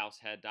man of the house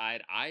had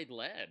died, I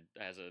led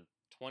as a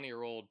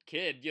 20-year-old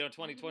kid,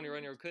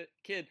 21-year-old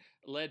kid,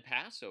 led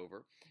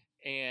Passover.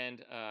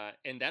 And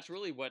that's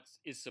really what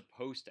is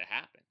supposed to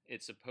happen.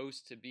 It's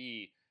supposed to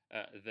be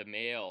the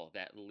male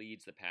that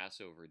leads the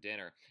Passover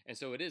dinner. And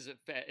so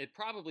it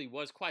probably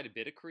was quite a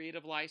bit of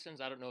creative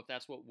license. I don't know if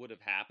that's what would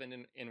have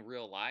happened in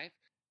real life,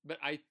 but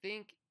I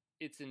think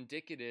it's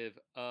indicative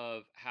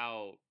of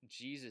how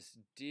Jesus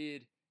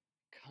did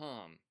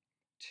come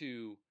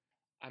to,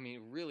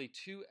 really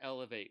to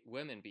elevate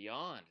women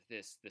beyond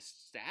this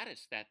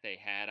status that they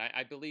had.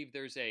 I believe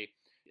there's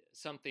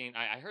something.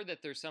 I heard that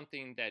there's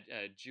something that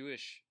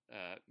Jewish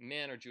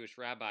men or Jewish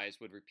rabbis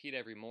would repeat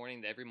every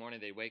morning. Every morning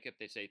they wake up,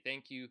 they say,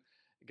 "Thank you,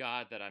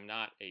 God, that I'm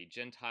not a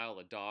Gentile,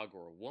 a dog,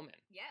 or a woman."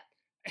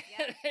 Yep.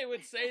 And they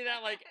would say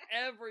that like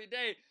every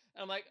day.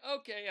 I'm like,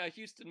 okay,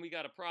 Houston, we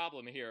got a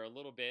problem here a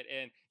little bit,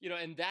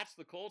 and that's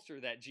the culture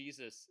that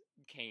Jesus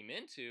came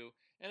into.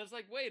 And it's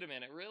like, wait a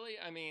minute, really?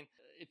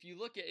 If you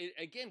look at it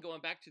again, going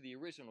back to the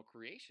original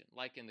creation,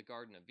 like in the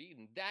Garden of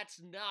Eden,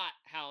 that's not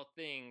how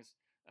things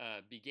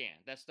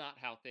began. That's not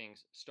how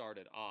things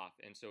started off.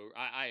 And so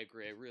I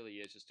agree. It really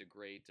is just a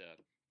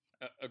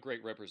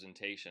great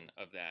representation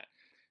of that.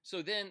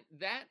 So then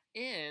that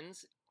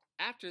ends.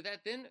 After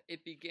that, then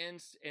it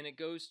begins and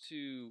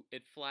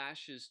it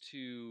flashes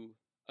to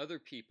other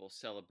people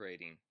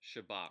celebrating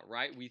Shabbat,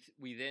 right?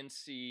 We then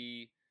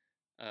see,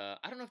 I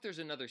don't know if there's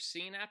another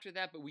scene after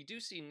that, but we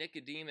do see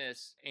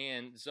Nicodemus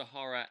and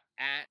Zahara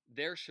at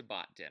their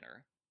Shabbat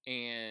dinner.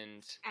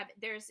 And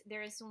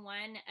there's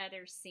one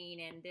other scene,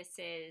 and this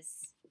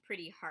is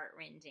pretty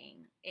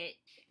heartrending.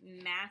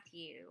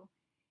 Matthew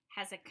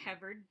has a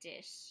covered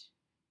dish,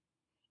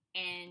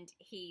 and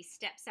he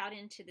steps out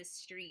into the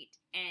street,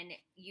 and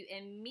you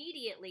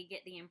immediately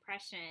get the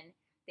impression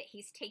that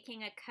he's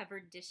taking a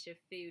covered dish of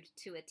food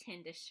to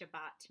attend a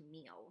Shabbat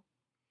meal.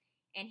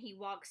 And he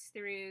walks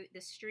through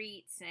the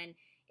streets, and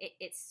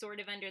it's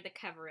sort of under the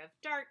cover of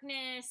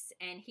darkness,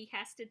 and he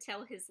has to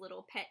tell his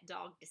little pet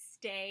dog to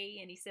stay,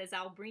 and he says,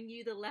 "I'll bring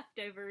you the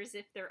leftovers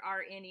if there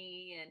are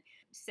any." And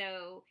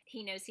so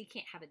he knows he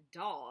can't have a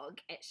dog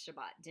at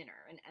Shabbat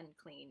dinner, an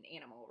unclean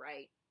animal,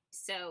 right?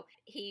 So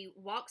he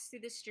walks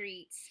through the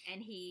streets,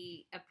 and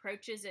he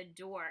approaches a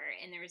door,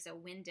 and there's a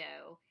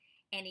window,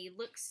 and he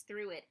looks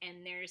through it,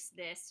 and there's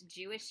this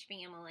Jewish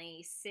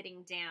family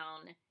sitting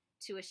down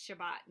to a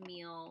Shabbat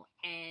meal,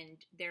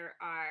 and there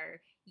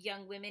are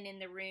young women in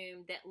the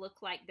room that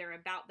look like they're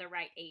about the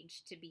right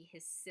age to be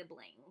his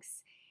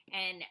siblings.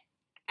 And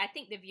I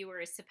think the viewer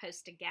is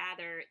supposed to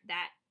gather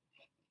that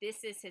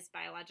this is his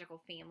biological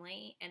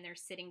family, and they're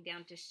sitting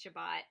down to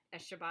a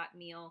Shabbat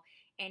meal,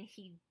 and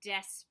he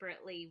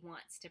desperately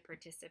wants to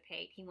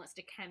participate. He wants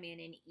to come in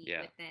and eat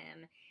with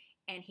them,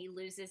 and he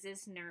loses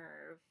his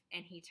nerve,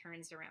 and he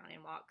turns around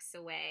and walks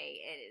away.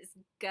 It is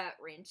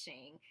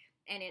gut-wrenching,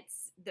 and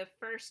it's the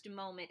first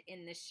moment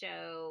in the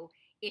show.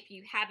 If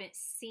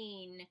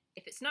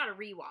it's not a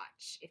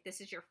rewatch, if this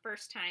is your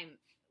first time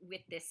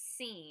with this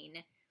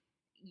scene,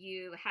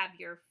 you have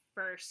your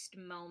first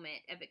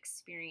moment of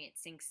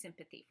experiencing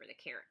sympathy for the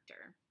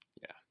character.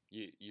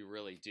 Yeah, you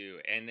really do.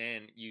 And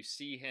then you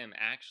see him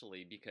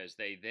actually, because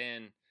they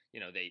then,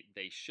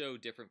 they show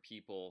different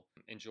people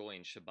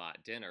enjoying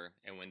Shabbat dinner.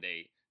 And when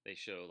they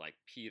show like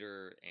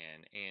Peter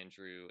and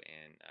Andrew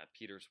and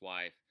Peter's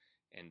wife,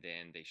 and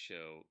then they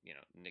show,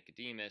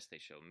 Nicodemus, they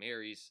show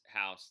Mary's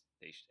house,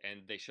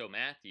 they show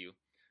Matthew.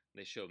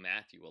 They show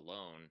Matthew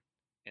alone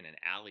in an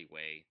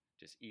alleyway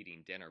just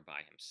eating dinner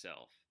by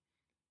himself.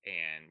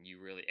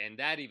 And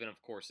that even,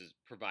 of course,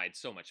 provides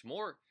so much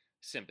more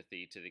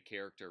sympathy to the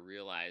character,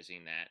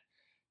 realizing that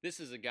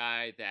this is a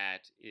guy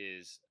that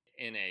is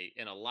in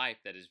a life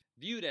that is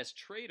viewed as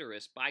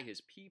traitorous by his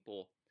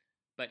people,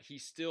 but he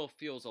still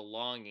feels a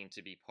longing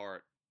to be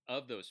part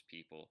of those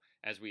people.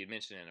 As we had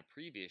mentioned in a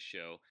previous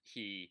show,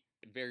 he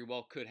very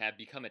well could have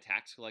become a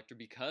tax collector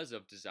because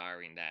of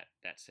desiring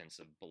that sense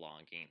of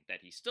belonging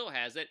that he still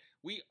has, that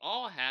we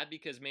all have,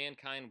 because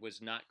mankind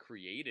was not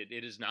created.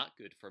 It is not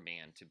good for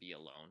man to be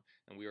alone,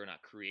 and we were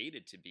not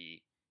created to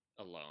be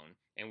alone,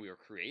 and we were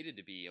created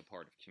to be a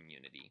part of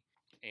community.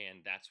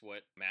 And that's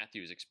what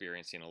Matthew is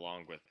experiencing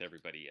along with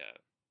everybody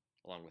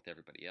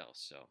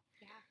else. So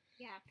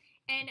Yeah.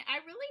 And I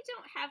really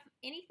don't have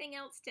anything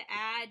else to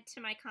add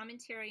to my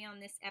commentary on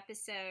this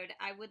episode.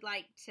 I would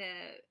like to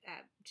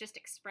just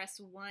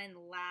express one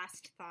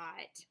last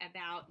thought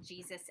about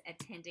Jesus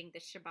attending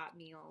the Shabbat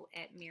meal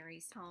at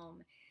Mary's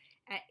home.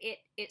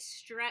 It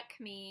struck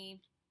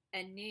me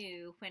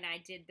anew when I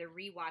did the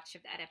rewatch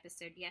of that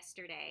episode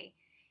yesterday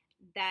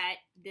that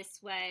this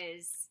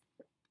was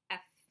a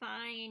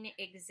fine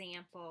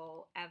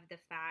example of the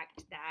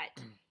fact that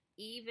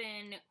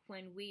even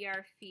when we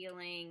are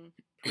feeling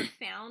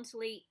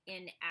profoundly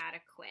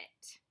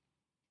inadequate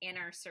in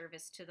our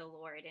service to the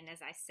Lord, and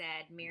as I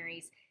said,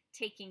 Mary's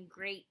taking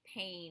great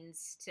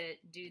pains to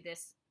do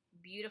this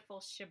beautiful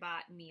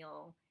Shabbat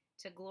meal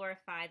to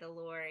glorify the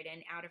Lord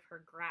and out of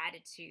her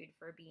gratitude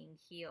for being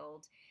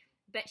healed.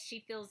 But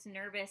she feels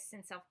nervous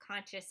and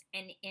self-conscious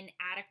and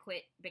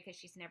inadequate because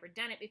she's never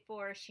done it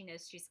before. She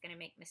knows she's going to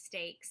make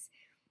mistakes.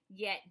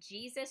 Yet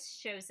Jesus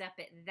shows up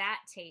at that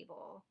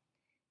table,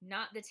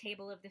 not the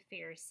table of the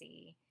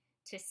Pharisee,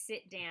 to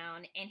sit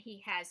down, and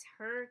he has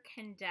her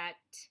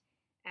conduct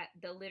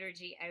the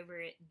liturgy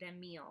over the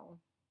meal.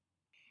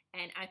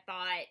 And I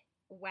thought,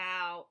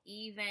 wow,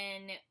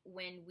 even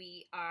when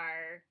we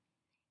are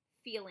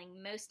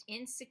feeling most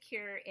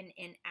insecure and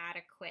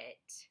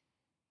inadequate,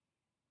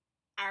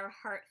 our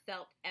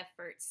heartfelt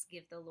efforts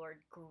give the Lord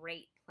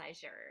great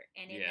pleasure.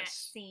 And in that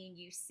scene,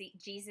 you see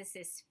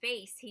Jesus's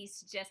face.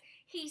 He's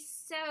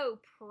so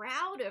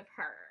proud of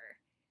her.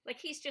 Like,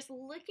 he's just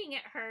looking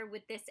at her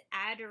with this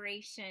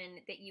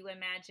adoration that you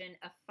imagine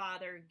a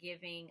father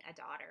giving a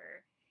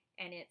daughter.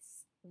 And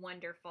it's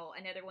wonderful.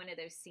 Another one of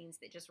those scenes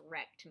that just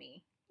wrecked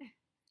me.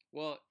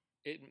 Well,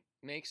 it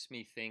makes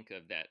me think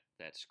of that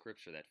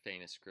scripture, that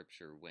famous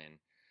scripture when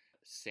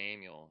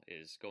Samuel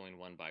is going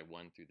one by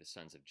one through the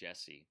sons of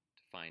Jesse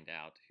to find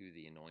out who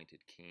the anointed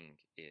king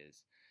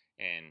is.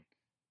 And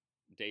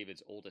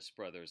David's oldest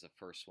brother is the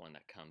first one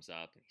that comes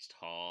up, and he's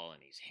tall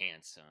and he's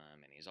handsome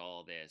and he's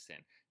all this,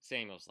 and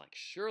Samuel's like,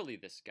 surely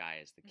this guy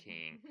is the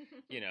king,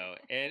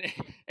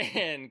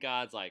 and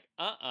God's like,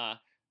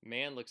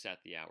 man looks at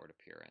the outward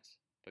appearance,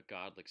 but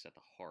God looks at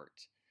the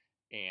heart.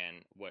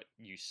 And what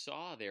you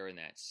saw there in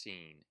that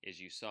scene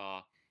is you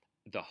saw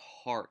the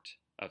heart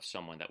of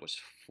someone that was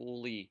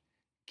fully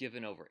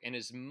given over, and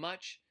as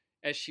much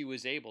as she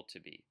was able to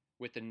be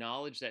with the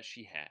knowledge that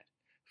she had,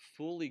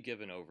 fully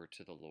given over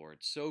to the Lord,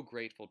 so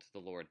grateful to the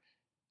Lord,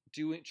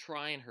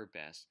 trying her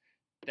best.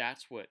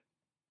 That's what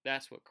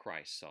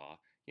Christ saw.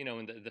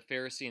 And the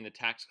Pharisee and the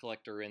tax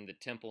collector in the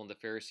temple, and the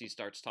Pharisee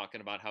starts talking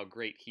about how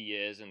great he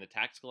is, and the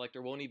tax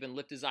collector won't even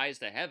lift his eyes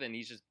to heaven.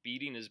 He's just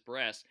beating his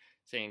breast,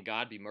 saying,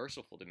 God, be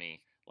merciful to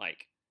me.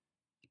 Like,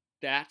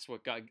 that's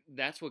what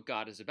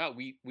God is about.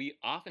 We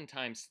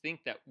oftentimes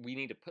think that we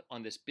need to put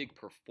on this big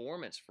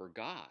performance for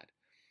God.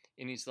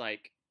 And he's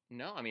like,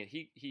 no, I mean,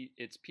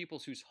 it's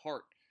people's whose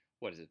heart,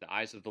 what is it? The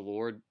eyes of the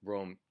Lord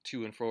roam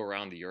to and fro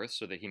around the earth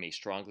so that he may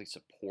strongly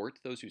support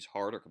those whose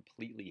heart are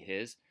completely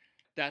his.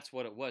 That's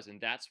what it was, and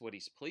that's what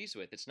he's pleased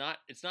with. It's not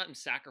in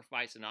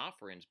sacrifice and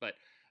offerings, but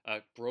a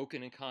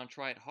broken and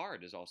contrite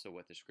heart is also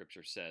what the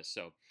scripture says.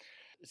 So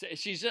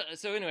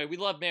anyway, we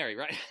love Mary,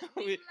 right?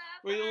 we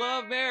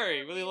love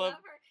Mary. We love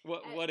her.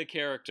 What a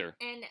character.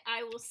 And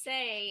I will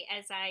say,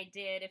 as I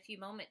did a few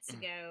moments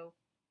ago,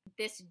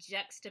 this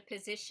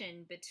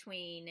juxtaposition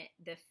between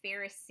the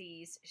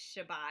Pharisees'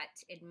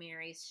 Shabbat and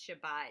Mary's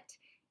Shabbat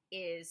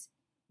is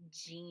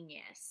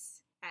genius.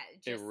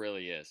 It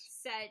really is.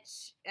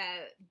 Such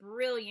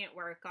brilliant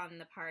work on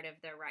the part of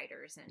the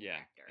writers and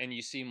director. And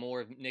you see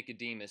more of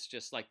Nicodemus,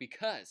 just like,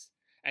 because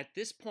at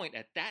this point,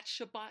 at that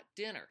Shabbat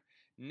dinner,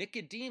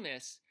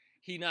 Nicodemus,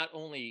 he not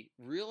only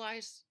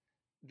realized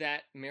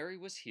that Mary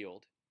was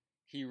healed,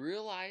 he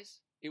realized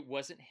it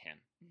wasn't him.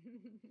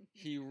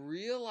 He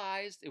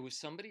realized it was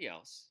somebody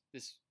else.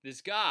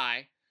 This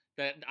guy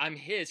that I'm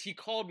his. He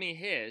called me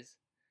his.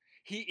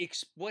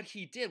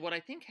 What I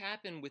think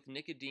happened with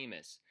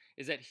Nicodemus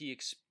is that he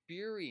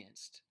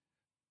experienced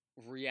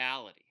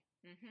reality.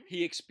 Mm-hmm.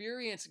 He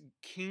experienced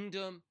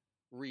kingdom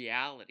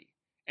reality,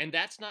 and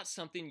that's not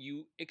something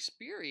you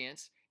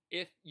experience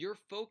if your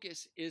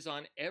focus is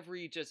on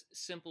every just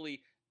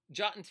simply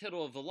jot and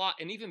tittle of the law,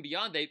 and even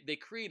beyond. They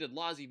created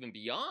laws even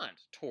beyond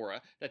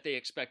Torah that they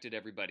expected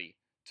everybody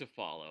to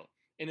follow.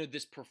 And in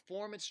this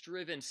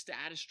performance-driven,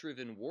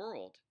 status-driven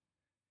world,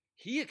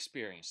 he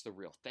experienced the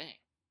real thing,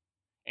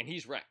 and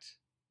he's wrecked.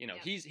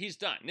 He's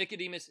done.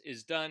 Nicodemus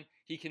is done.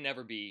 He can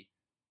never be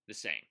the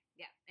same.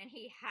 Yeah, and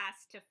he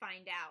has to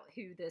find out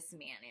who this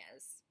man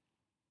is.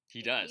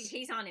 He does.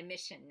 He's on a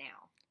mission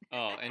now.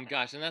 Oh, and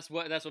gosh, and that's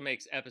what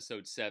makes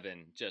episode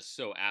 7 just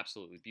so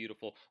absolutely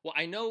beautiful. Well,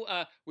 I know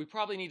we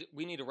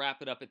need to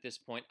wrap it up at this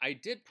point. I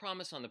did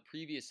promise on the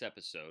previous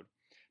episode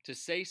to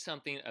say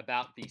something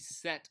about the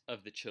set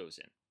of The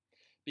Chosen,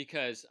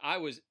 because I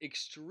was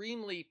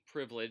extremely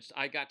privileged.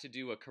 I got to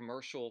do a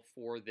commercial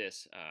for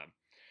this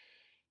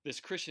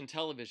Christian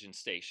television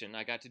station.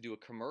 I got to do a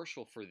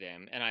commercial for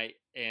them, and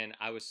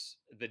I was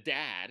the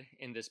dad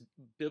in this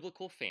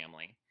biblical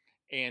family.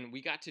 And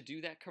we got to do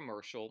that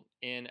commercial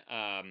in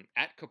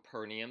at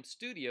Capernaum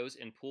Studios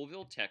in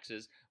Poolville,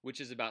 Texas,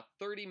 which is about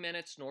 30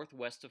 minutes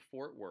northwest of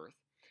Fort Worth.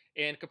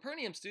 And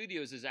Capernaum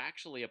Studios is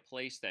actually a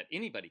place that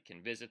anybody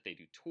can visit. They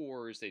do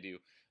tours. They do,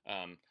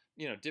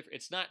 different.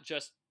 It's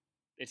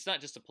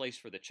not just a place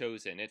for the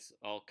chosen. It's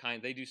all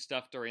kind. They do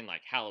stuff during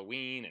like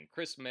Halloween and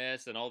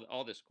Christmas and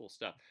all this cool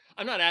stuff.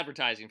 I'm not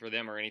advertising for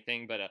them or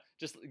anything, but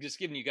just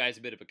giving you guys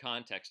a bit of a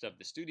context of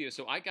the studio.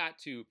 So I got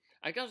to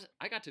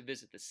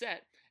visit the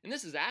set, and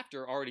this is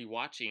after already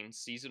watching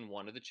season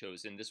 1 of The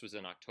Chosen. This was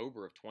in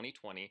October of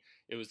 2020.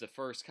 It was the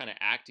first kind of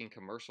acting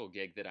commercial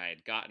gig that I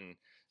had gotten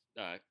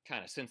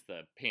kind of since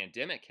the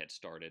pandemic had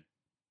started.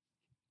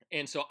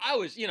 And so I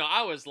was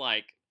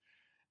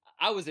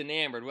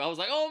enamored. I was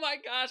like, oh my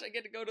gosh, I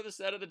get to go to the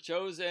set of The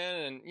Chosen.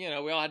 And,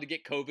 we all had to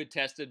get COVID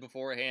tested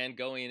beforehand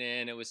going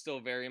in. It was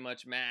still very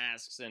much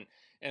masks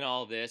and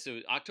all this.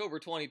 October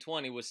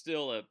 2020 was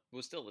still a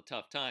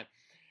tough time.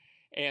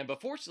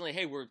 But fortunately,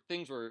 hey,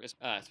 things were,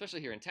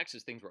 especially here in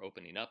Texas, things were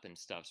opening up and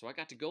stuff. So I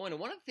got to go in. And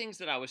one of the things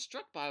that I was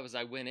struck by as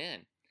I went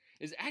in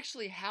is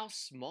actually how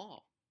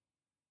small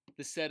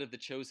the set of The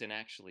Chosen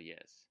actually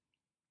is.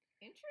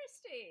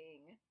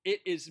 Interesting. It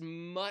is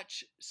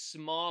much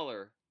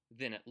smaller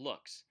than it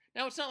looks.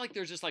 Now, it's not like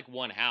there's just like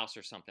one house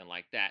or something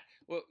like that.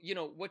 Well,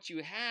 what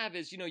you have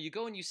is, you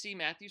go and you see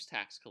Matthew's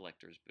tax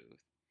collector's booth,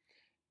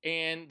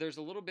 and there's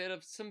a little bit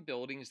of some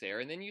buildings there,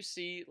 and then you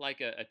see like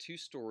a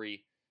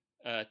two-story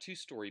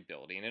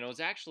building. And it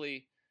was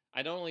actually,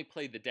 I not only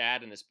played the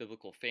dad in this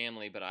biblical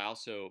family, but I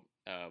also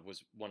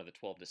was one of the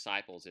 12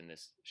 disciples in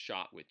this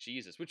shot with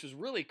Jesus, which was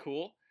really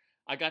cool.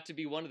 I got to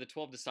be one of the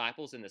 12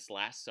 disciples in this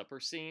Last Supper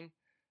scene,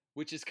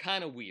 which is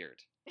kind of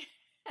weird.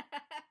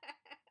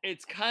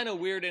 It's kind of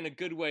weird in a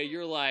good way.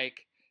 You're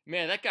like,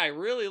 man, that guy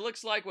really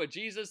looks like what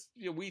Jesus,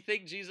 we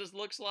think Jesus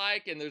looks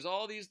like. And there's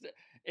all these,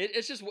 it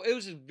was just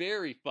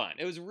very fun.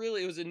 It was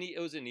a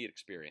neat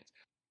experience.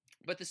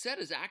 But the set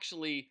is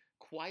actually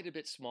quite a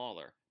bit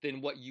smaller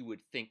than what you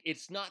would think.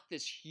 It's not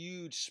this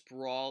huge,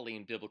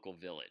 sprawling biblical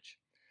village.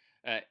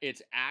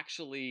 It's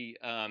actually,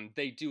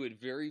 they do it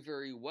very,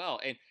 very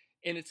well.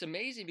 And it's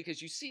amazing because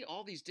you see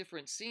all these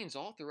different scenes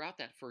all throughout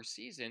that first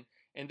season.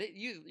 And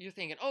you're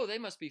thinking, oh, they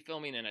must be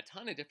filming in a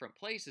ton of different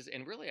places.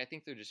 And really, I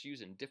think they're just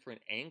using different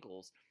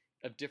angles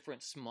of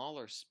different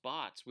smaller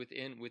spots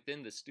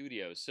within the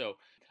studio. So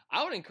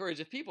I would encourage,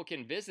 if people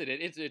can visit it,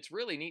 it's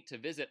really neat to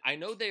visit. I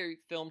know they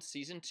filmed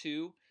season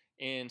 2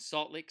 in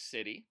Salt Lake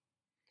City.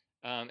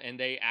 And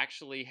they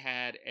actually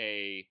had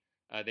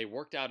they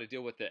worked out a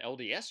deal with the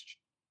LDS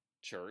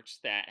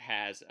church that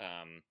has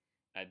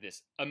a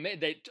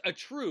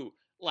true,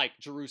 like,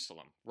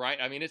 Jerusalem, right?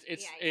 I mean, it's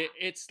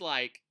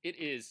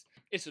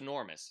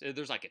enormous.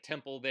 There's like a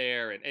temple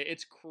there, and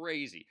it's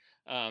crazy.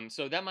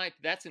 So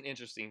that's an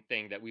interesting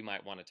thing that we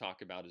might want to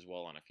talk about as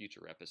well on a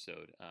future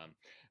episode.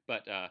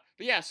 But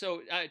yeah,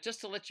 so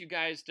just to let you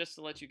guys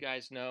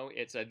know,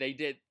 it's they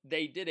did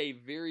a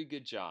very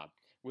good job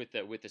with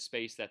the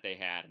space that they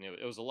had, and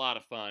it was a lot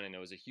of fun, and it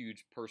was a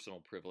huge personal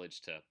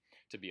privilege to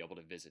be able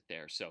to visit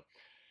there. So,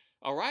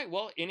 all right,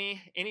 well,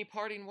 any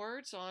parting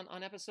words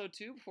on episode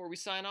 2 before we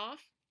sign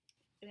off?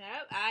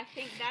 No, I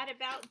think that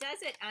about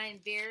does it.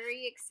 I'm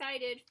very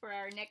excited for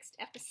our next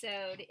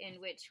episode, in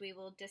which we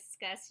will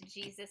discuss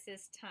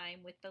Jesus'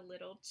 time with the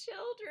little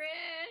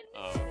children.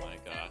 Oh my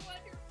gosh. So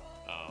wonderful.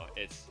 Oh,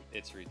 it's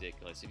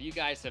ridiculous. If you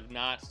guys have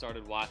not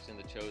started watching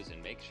The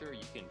Chosen, make sure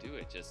you can do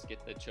it. Just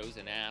get the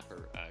Chosen app,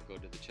 or go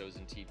to the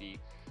Chosen TV,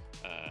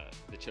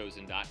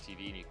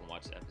 thechosen.tv, and you can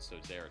watch the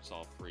episodes there. It's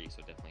all free,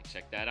 so definitely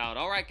check that out.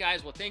 All right,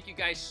 guys. Well, thank you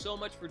guys so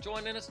much for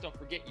joining us. Don't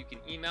forget, you can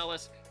email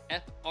us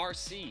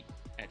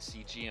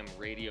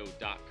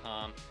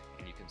frc@cgmradio.com,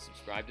 and you can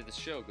subscribe to the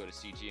show. Go to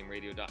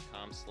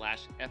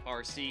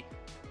cgmradio.com/frc.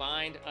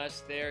 Find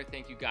us there.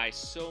 Thank you guys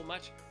so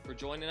much for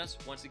joining us.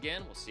 Once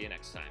again, we'll see you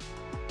next time.